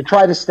like you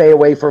try to stay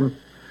away from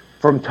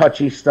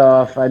touchy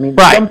stuff. I mean,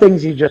 some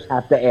things you just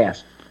have to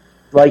ask.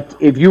 like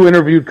if you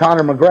interviewed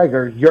Conor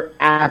McGregor, you're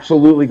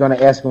absolutely going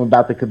to ask him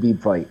about the Khabib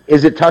fight.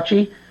 Is it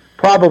touchy?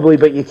 Probably,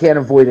 but you can't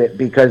avoid it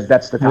because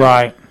that's the time.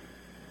 Right.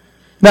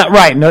 Not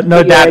right. No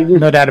doubt.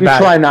 No doubt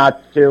about it. You try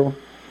not to.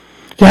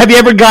 So have you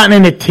ever gotten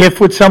in a tiff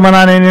with someone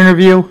on an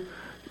interview?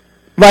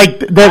 Like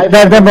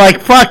they're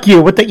like, fuck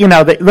you. What they're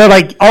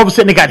like, all of a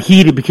sudden they got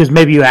heated because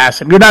maybe you asked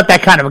them. You're not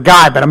that kind of a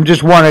guy, but I'm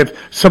just wondering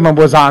if someone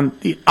was on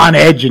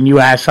edge and you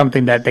asked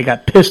something that they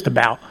got pissed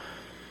about.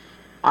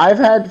 I've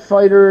had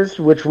fighters,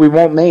 which we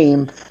won't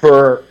name,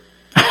 for...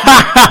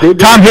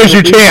 Tom, here's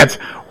your chance.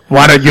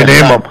 Why don't you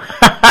name them?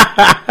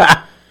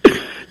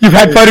 You've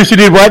had fighters who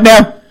did what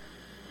now?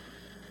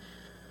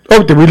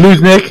 Oh, did we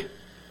lose Nick?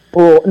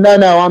 Oh,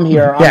 no, I'm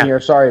here. I'm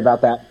here. Sorry about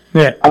that.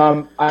 Yeah.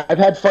 I've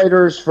had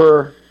fighters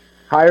for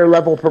higher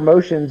level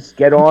promotions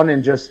get on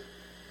and just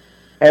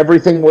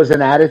everything was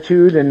an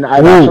attitude, and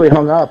I've actually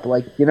hung up.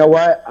 Like, you know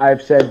what?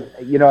 I've said,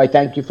 I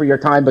thank you for your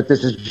time, but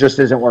this just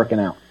isn't working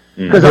out.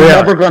 Because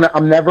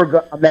I'm never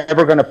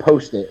gonna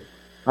post it.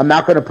 I'm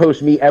not gonna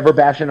post me ever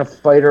bashing a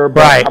fighter,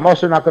 but I'm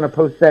also not gonna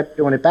post that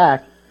doing it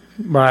back.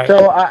 Right.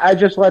 So I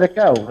just let it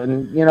go,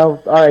 and all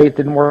right, it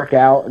didn't work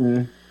out,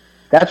 and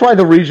that's why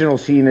the regional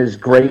scene is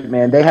great,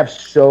 man. They have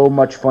so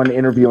much fun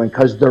interviewing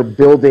because they're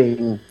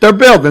building. They're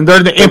in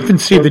the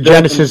infancy, the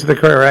genesis of the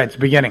career, right at the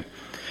beginning.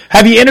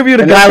 Have you interviewed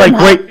a guy like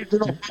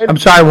I'm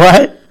sorry,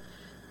 what?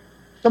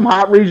 Some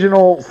hot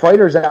regional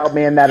fighters out,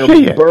 man, that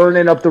are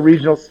burning up the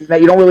regional scene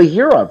that you don't really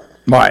hear of.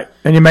 Right,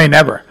 and you may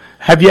never.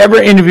 Have you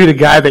ever interviewed a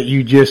guy that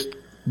you just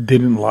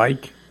didn't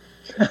like?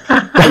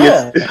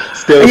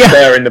 Still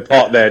stirring the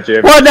pot there,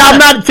 Jim. Well, no, I'm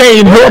not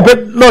saying who,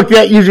 but look,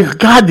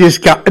 this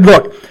guy.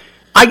 Look,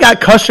 I got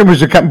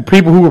customers,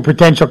 people who were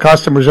potential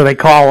customers, or they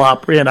call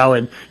up, and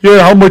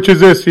how much is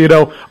this?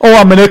 Oh,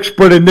 I'm an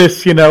expert in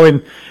this,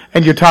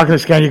 and you're talking to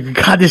this guy, and you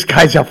go, God, this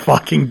guy's a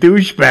fucking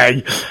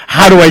douchebag.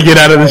 How do I get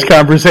out of this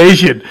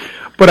conversation?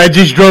 But I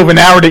just drove an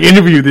hour to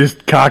interview this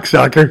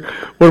cocksucker.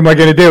 What am I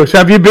going to do? So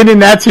have you been in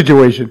that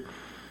situation?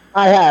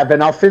 I have,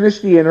 and I'll finish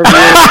the interview.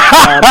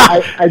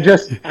 I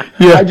just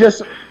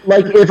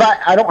like, if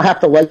I don't have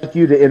to like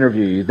you to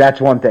interview you.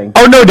 That's one thing.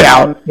 Oh, no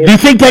doubt. Do you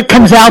think that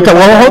comes out that,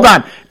 well, hold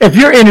on. If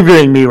you're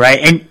interviewing me, right,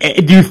 and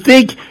do you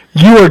think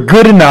you are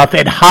good enough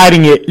at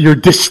hiding your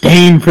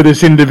disdain for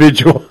this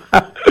individual?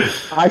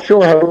 I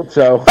sure hope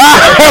so.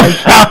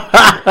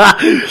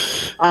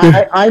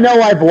 I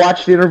know I've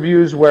watched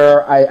interviews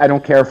where I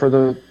don't care for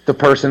the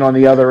person on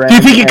the other end. Do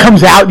you think it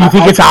comes out? Do you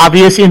think it's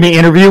obvious in the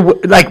interview?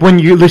 Like when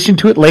you listen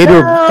to it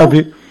later? Are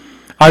you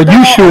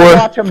sure?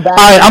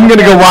 I'm going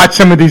to go watch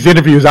some of these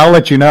interviews. I'll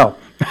let you know.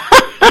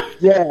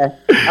 Yeah,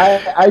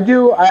 I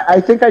do.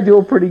 I think I do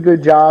a pretty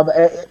good job.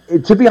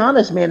 To be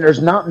honest, man,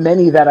 there's not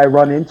many that I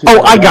run into.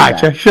 Oh, I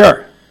gotcha.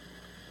 Sure.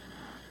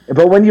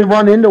 But when you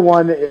run into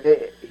one,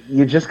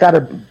 you just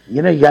gotta,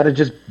 you gotta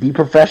just be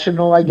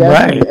professional, I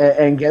guess, right.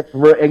 and get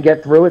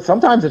through it.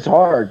 Sometimes it's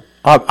hard.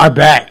 I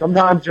bet.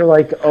 Sometimes you're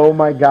like, oh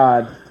my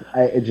God,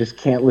 I just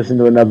can't listen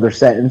to another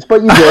sentence.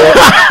 But you do it.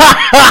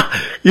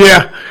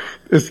 Yeah,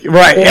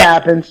 right. It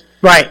happens.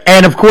 Right,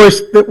 and of course,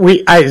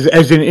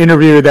 as an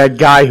interviewer, that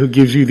guy who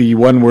gives you the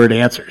one-word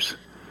answers.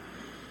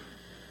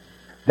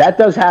 That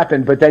does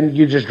happen, but then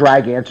you just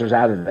drag answers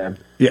out of them.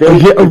 Yeah,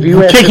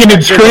 kicking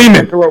and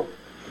screaming.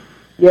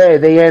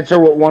 They answer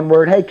with one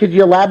word. Hey, could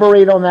you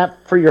elaborate on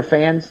that for your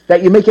fans?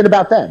 That you make it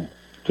about them.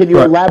 Can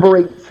you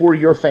elaborate for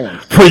your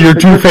fans? For your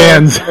two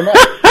fans.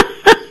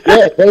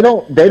 Yeah, they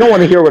don't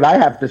want to hear what I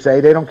have to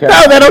say. They don't care.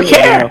 No, they don't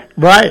care.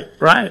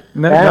 Right.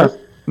 No.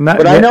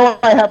 But I know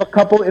I have a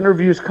couple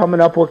interviews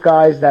coming up with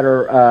guys that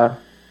are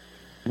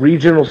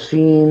regional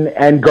scene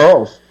and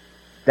girls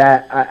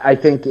that I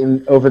think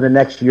over the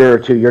next year or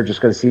two, you're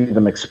just going to see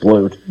them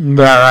explode.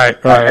 Right.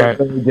 I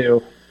really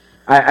do.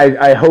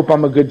 I hope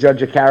I'm a good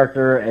judge of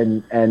character,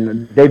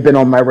 and they've been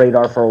on my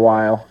radar for a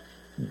while.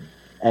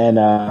 And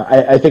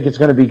I think it's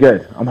going to be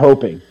good. I'm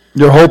hoping.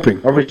 You're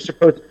hoping.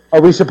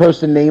 Are we supposed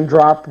to name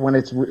drop when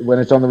it's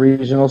on the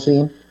regional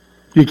scene?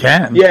 You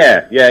can.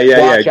 Yeah.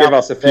 Give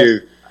us a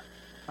few.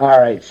 All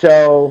right,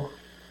 so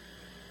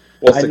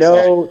I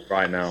know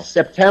right now,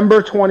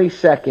 September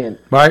 22nd.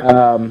 Right.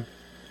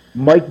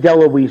 Mike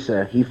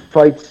DeLuisa.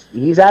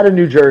 He's out of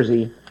New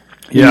Jersey.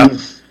 Yeah.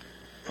 He's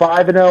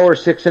 5-0 or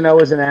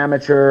 6-0 as an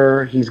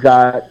amateur. He's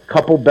got a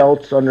couple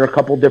belts under a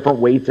couple different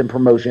weights and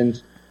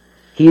promotions.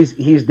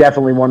 He's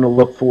definitely one to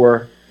look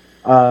for.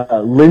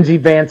 Lindsey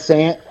Van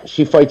Sant.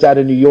 She fights out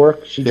of New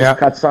York. She just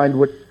got signed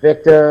with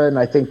Victor, and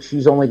I think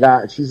she's like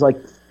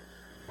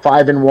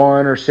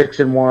 5-1 or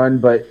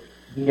 6-1, but.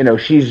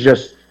 She's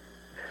just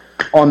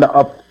on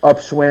the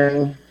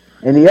upswing.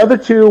 And the other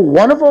two,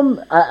 one of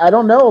them, I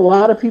don't know. A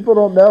lot of people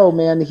don't know,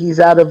 man. He's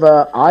out of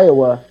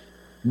Iowa.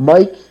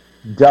 Mike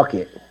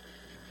Duckett.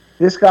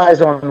 This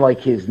guy's on like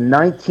his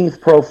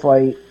 19th pro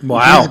fight.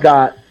 Wow.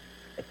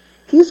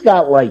 He's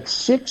got like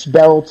 6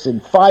 belts in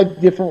 5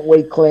 different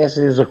weight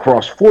classes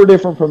across 4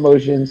 different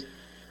promotions.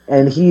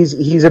 And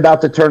he's about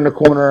to turn the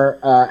corner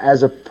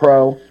as a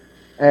pro.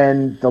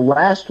 And the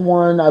last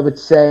one, I would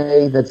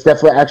say, that's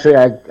definitely, actually,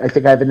 I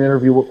think I have an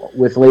interview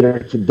with later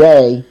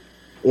today,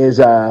 is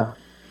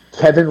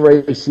Kevin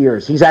Ray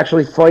Sears. He's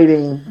actually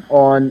fighting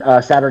on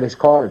Saturday's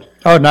card.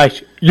 Oh,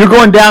 nice. You're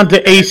going down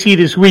to AC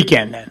this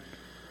weekend, then?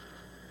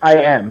 I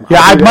am.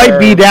 Yeah, I might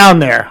be down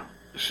there.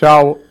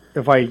 So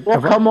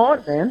come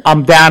on, man.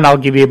 I'm down. I'll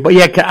give you. But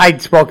yeah,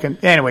 I'd spoken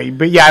anyway.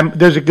 But yeah,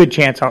 there's a good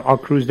chance I'll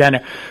cruise down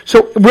there.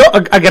 So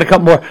I got a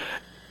couple more.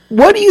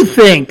 What do you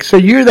think? So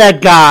you're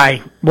that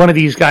guy, one of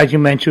these guys you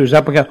mentioned who's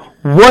up again.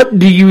 What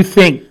do you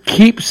think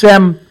keeps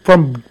them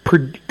from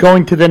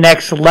going to the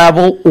next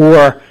level,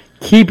 or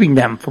keeping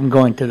them from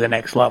going to the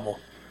next level?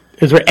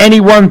 Is there any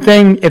one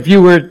thing?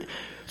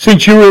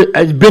 Since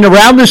you've been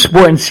around the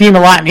sport and seen a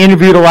lot and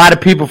interviewed a lot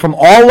of people from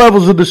all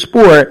levels of the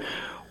sport,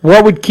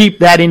 what would keep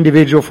that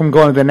individual from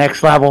going to the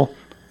next level,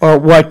 or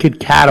what could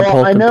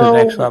catapult them to the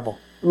next level?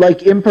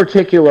 Like in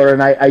particular,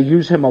 and I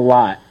use him a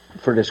lot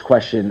for this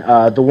question.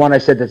 The one I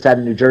said that's out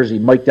of New Jersey,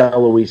 Mike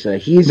DeLuisa.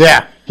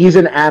 He's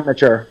an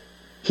amateur.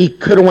 He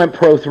could have went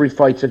pro 3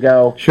 fights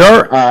ago.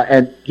 Sure.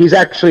 And he's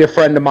actually a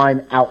friend of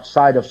mine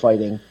outside of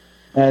fighting.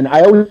 And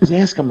I always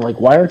ask him, like,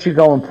 why aren't you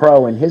going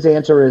pro? And his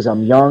answer is,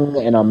 I'm young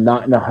and I'm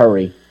not in a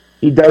hurry.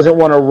 He doesn't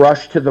want to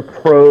rush to the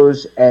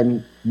pros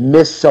and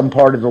miss some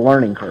part of the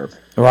learning curve.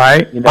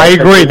 Right. I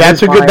agree.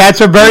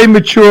 That's a very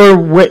mature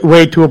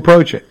way to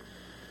approach it.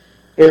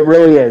 It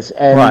really is.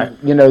 And,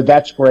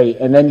 that's great.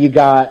 And then you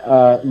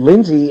got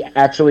Lindsay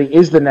actually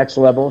is the next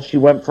level. She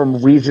went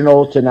from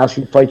regional to now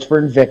she fights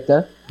for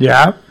Invicta.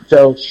 Yeah.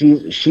 So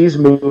she's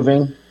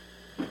moving.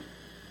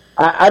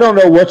 I don't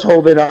know what's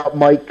holding up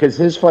Mike, because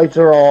his fights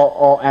are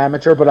all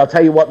amateur, but I'll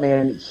tell you what,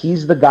 man,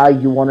 he's the guy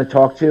you want to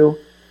talk to,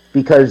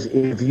 because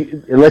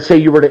let's say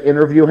you were to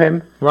interview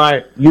him,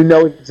 right, you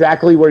know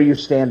exactly where you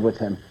stand with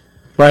him.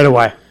 Right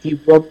away. He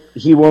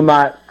will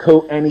not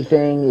coat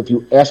anything. If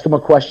you ask him a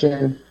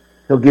question,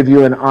 he'll give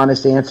you an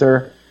honest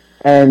answer.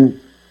 And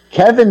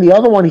Kevin, the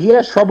other one, he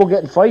has trouble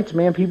getting fights,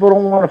 man. People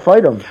don't want to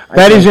fight him.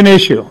 That is an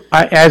issue.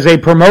 As a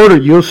promoter,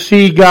 you'll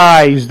see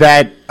guys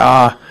that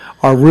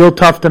are real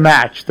tough to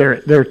match.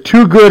 They're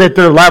too good at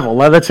their level.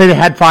 Let's say they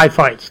had 5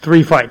 fights,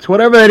 3 fights,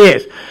 whatever it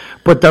is.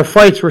 But their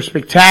fights were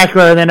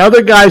spectacular. And then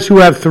other guys who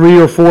have 3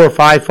 or 4 or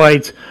 5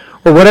 fights,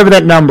 or whatever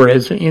that number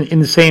is, in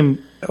the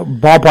same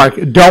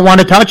ballpark, don't want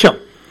to touch them.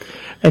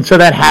 And so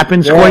that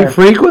happens quite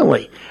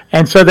frequently.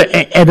 And so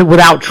and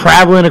without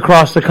traveling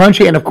across the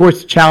country, and of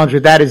course the challenge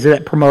with that is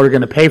that promoter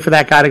going to pay for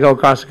that guy to go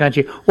across the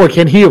country, or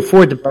can he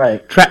afford to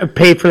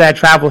pay for that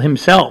travel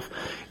himself?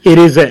 It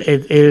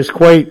is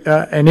quite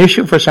an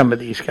issue for some of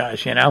these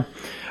guys,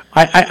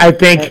 I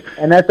think.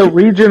 And at the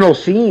regional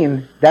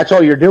scene, that's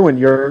all you're doing.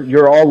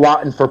 You're all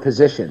lotting for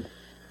position.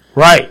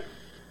 Right.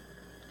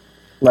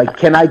 Like,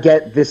 can I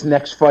get this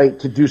next fight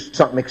to do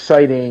something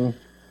exciting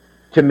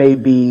to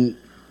maybe,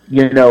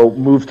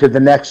 move to the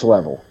next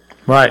level?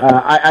 Right.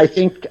 I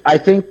think I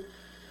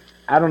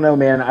don't know,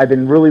 man. I've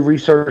been really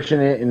researching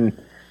it,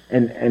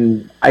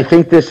 and I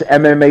think this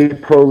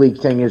MMA Pro League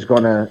thing is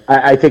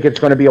I think it's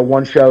gonna be a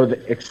one-show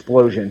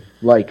explosion.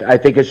 Like, I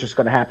think it's just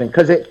gonna happen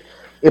because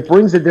it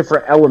brings a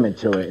different element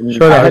to it.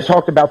 And I had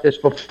talked about this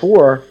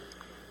before.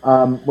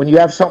 When you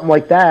have something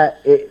like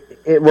that,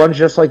 it runs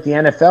just like the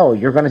NFL.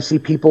 You're gonna see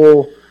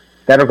people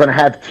that are gonna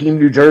have Team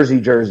New Jersey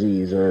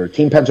jerseys or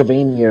Team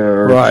Pennsylvania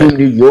or Team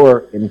New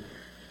York, and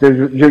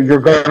you're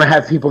going to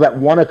have people that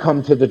want to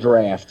come to the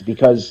draft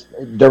because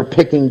they're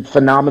picking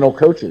phenomenal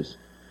coaches.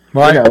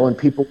 Right. And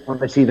people want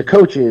to see the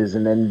coaches,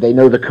 and then they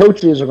know the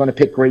coaches are going to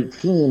pick great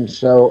teams.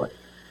 So,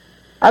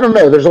 I don't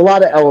know. There's a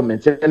lot of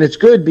elements, and it's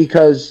good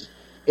because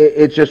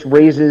it just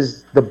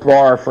raises the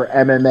bar for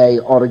MMA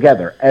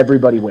altogether.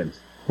 Everybody wins.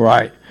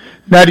 Right.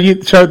 Now,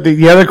 so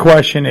the other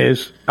question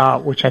is,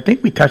 which I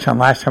think we touched on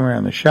last time we were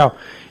on the show,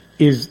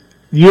 is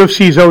the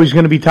UFC is always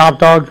going to be top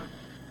dog?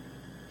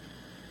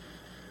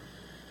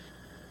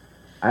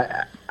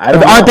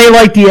 Aren't they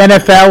like the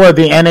NFL or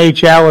the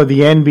NHL or the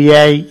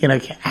NBA?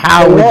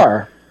 They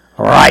are.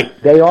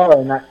 Right. They are,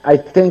 and I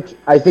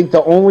think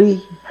the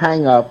only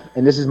hang up,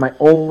 and this is my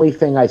only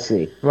thing I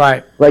see.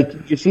 Right.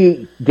 Like, you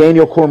see,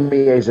 Daniel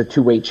Cormier is a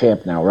 2-weight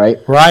champ now, right?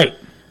 Right.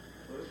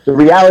 The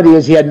reality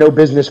is he had no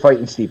business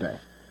fighting Stipe.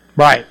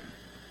 Right.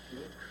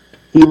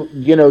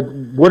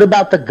 What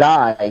about the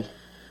guy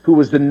who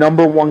was the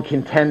number 1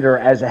 contender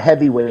as a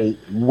heavyweight,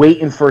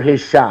 waiting for his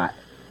shot?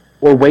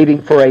 Or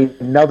waiting for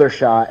another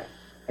shot,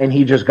 and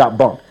he just got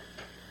bumped.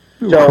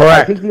 So correct.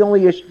 I think the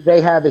only issue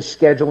they have is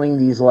scheduling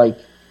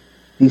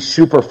these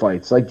super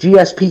fights. Like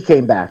GSP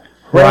came back.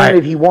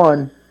 Granted, he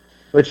won,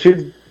 but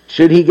should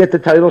he get the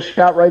title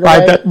shot right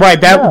away?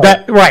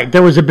 Right.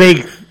 There was a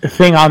big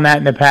thing on that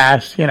in the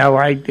past.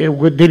 Right?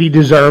 Did he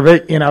deserve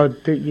it?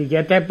 Did you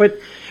get that? But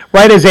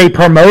right, as a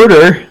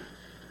promoter,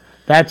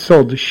 that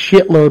sold a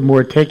shitload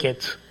more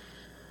tickets.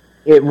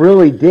 It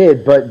really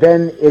did, but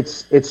then it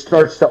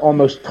starts to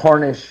almost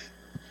tarnish.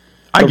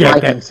 I get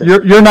that.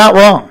 You're not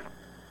wrong.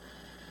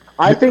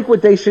 I think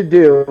what they should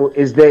do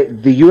is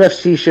that the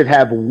UFC should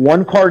have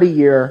 1 card a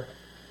year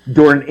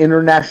during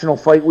International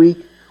Fight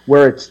Week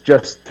where it's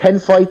just 10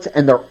 fights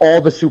and they're all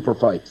the super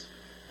fights,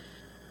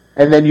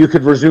 and then you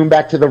could resume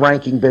back to the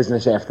ranking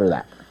business after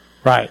that.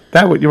 Right.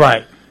 You're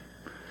right.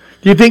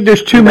 Do you think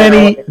there's too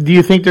many? Do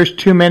you think there's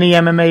too many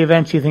MMA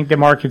events? Do you think the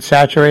market's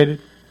saturated?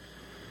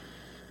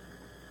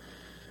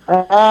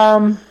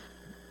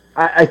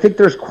 I think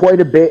there's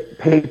quite a bit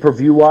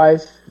pay-per-view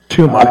wise.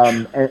 Too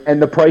much,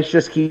 and the price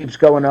just keeps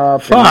going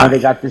up. Fuck. And they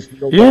got this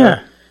deal.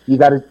 Yeah, you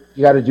got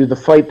to do the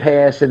Fight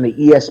Pass and the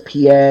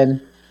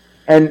ESPN,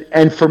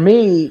 and for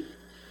me,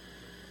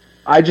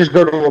 I just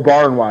go to a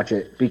bar and watch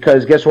it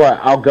because guess what?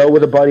 I'll go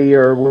with a buddy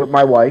or with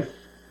my wife,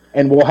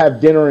 and we'll have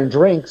dinner and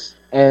drinks.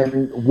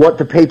 And what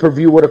the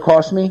pay-per-view would have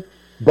cost me,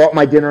 bought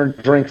my dinner and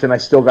drinks, and I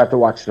still got to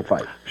watch the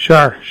fight.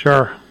 Sure.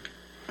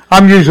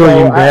 I'm usually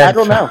in bed. I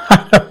don't know.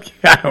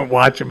 I don't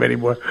watch them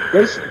anymore.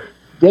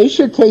 They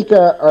should take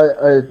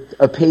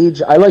a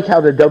page. I like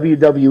how the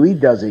WWE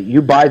does it.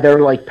 You buy their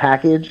like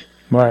package,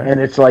 right, and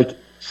it's like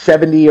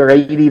 $70 or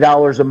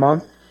 $80 a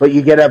month, but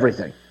you get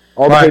everything,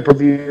 all the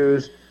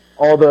pay-per-views,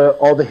 all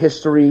the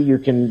history. You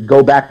can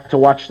go back to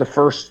watch the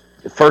first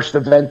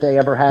event they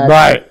ever had.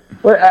 Right.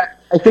 But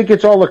I think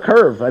it's all a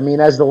curve. I mean,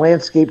 as the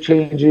landscape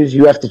changes,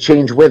 you have to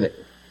change with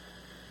it.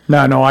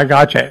 No, I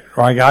got you.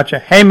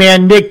 Hey,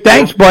 man, Nick,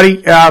 thanks,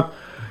 buddy.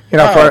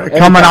 For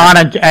coming on,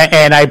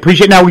 and I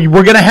appreciate. Now we're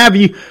going to have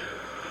you.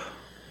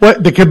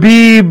 What the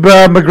Khabib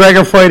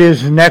McGregor fight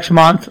is next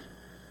month,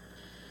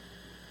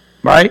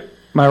 right?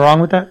 Am I wrong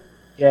with that?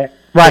 Yeah.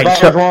 Right.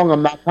 If I was wrong,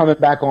 I'm not coming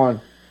back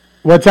on.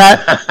 What's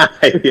that?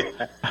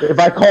 Yeah. If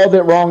I called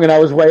it wrong and I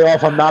was way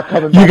off, I'm not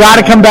coming back. You got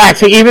to come back.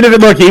 So even if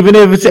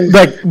it's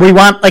like we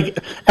want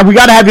and we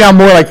got to have you on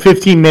more like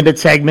 15-minute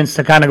segments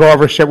to kind of go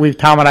over shit.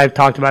 Tom and I have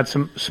talked about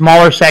some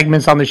smaller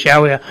segments on the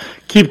show. Yeah.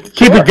 Keep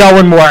it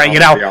going more, right?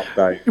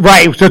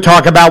 To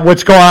talk about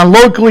what's going on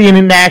locally and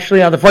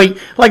internationally on the fight,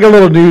 like a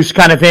little news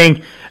kind of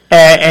thing,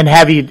 and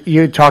have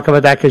you talk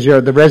about that because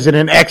you're the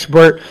resident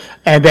expert.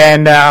 And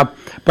then,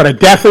 but I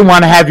definitely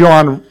want to have you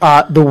on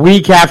the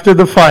week after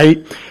the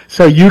fight.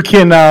 So you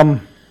can.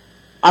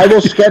 I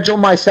will schedule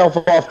myself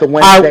off the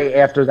Wednesday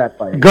after that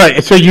fight.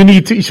 Good. So you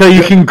need to. So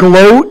you can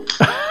gloat,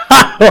 or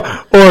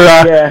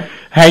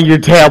hang your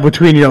tail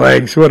between your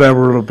legs,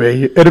 whatever it'll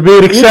be. It'll be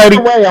an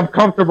exciting. Either way, I'm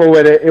comfortable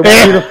with it. It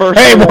won't be the first.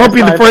 Hey, it won't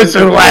be the first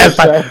or the last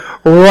time.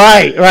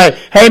 Right.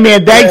 Hey,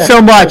 man, thanks so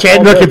much.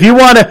 And look, if you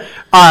want to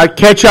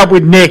catch up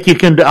with Nick, you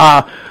can.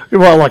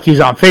 Well, look,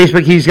 he's on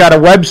Facebook. He's got a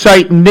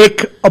website,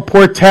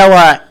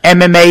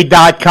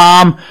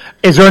 NickPortellaMMA.com.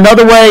 Is there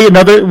another way?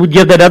 Would you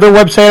have that other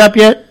website up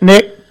yet,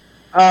 Nick?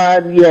 Yeah.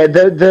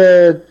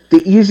 The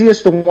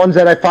easiest, the ones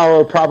that I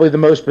follow probably the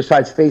most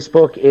besides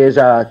Facebook is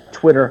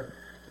Twitter,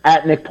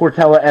 at Nick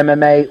Portella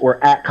MMA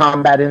or at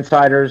Combat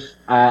Insiders.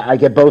 I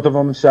get both of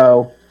them.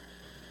 So,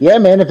 yeah,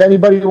 man, if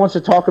anybody wants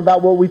to talk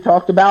about what we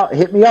talked about,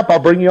 hit me up. I'll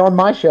bring you on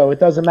my show. It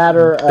doesn't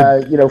matter.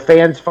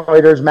 Fans,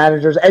 fighters,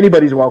 managers,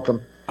 anybody's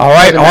welcome. All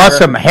right,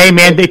 awesome. Hey,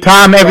 man,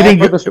 Tom,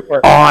 everything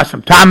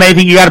awesome. Tom,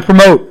 anything you got to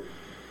promote?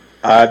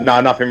 No,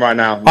 nothing right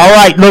now. All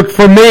right, look,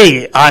 for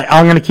me,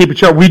 I'm going to keep it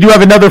short. We do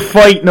have another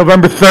fight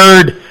November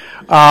 3rd.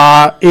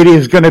 It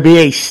is going to be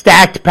a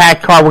stacked,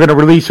 packed card. We're going to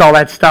release all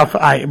that stuff,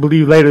 I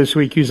believe, later this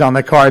week. Who's on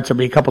the card? So there'll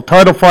be a couple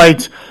title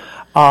fights.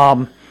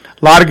 A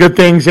lot of good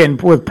things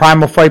with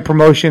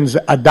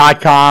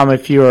PrimalFightPromotions.com.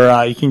 If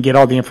you can get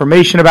all the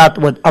information about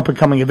what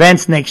up-and-coming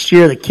events next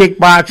year, the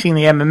kickboxing,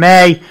 the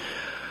MMA,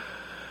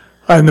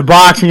 and the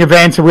boxing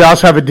events. And we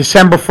also have a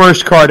December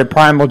 1st card at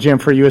Primal Gym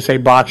for USA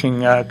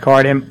Boxing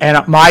card. And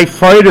my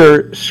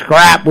fighter,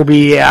 Scrap, will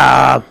be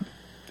at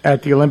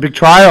the Olympic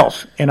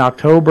Trials in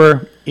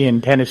October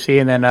in Tennessee.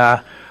 And then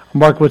I'm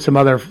working with some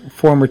other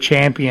former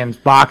champions,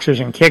 boxers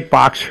and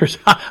kickboxers.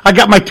 I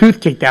got my tooth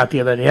kicked out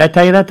the other day. Did I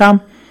tell you that, Tom?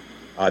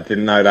 I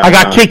didn't know that. I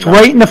got kicked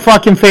right in the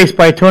fucking face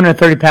by a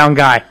 230-pound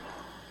guy.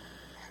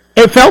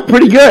 It felt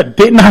pretty good.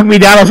 Didn't knock me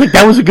down. I was like,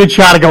 that was a good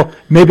shot. I go,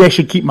 maybe I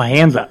should keep my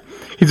hands up.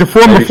 He's a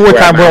former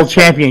 4-time world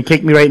champion.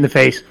 Kicked me right in the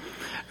face.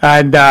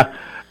 And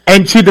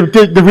see,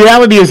 the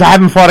reality is I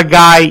haven't fought a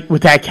guy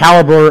with that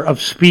caliber of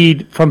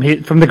speed from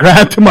the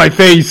ground to my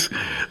face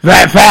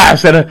that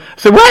fast. And I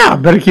said, wow, I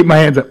better keep my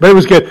hands up. But it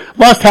was good.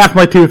 Lost half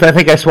my tooth. I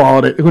think I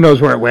swallowed it. Who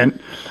knows where it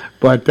went.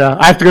 But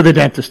I have to go to the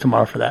dentist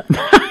tomorrow for that.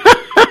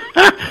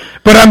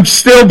 But I'm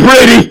still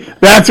pretty.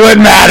 That's what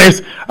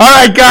matters. All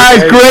right,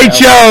 guys. Great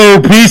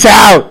show. Peace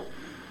out.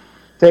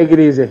 Take it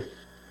easy.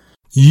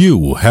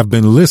 You have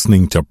been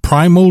listening to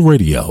Primal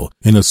Radio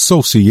in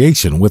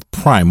association with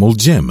Primal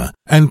Gym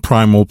and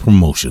Primal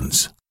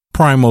Promotions.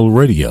 Primal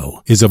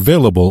Radio is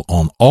available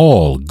on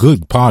all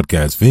good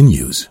podcast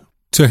venues.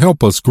 To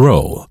help us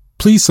grow,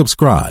 please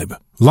subscribe,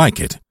 like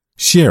it,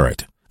 share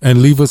it,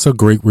 and leave us a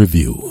great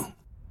review.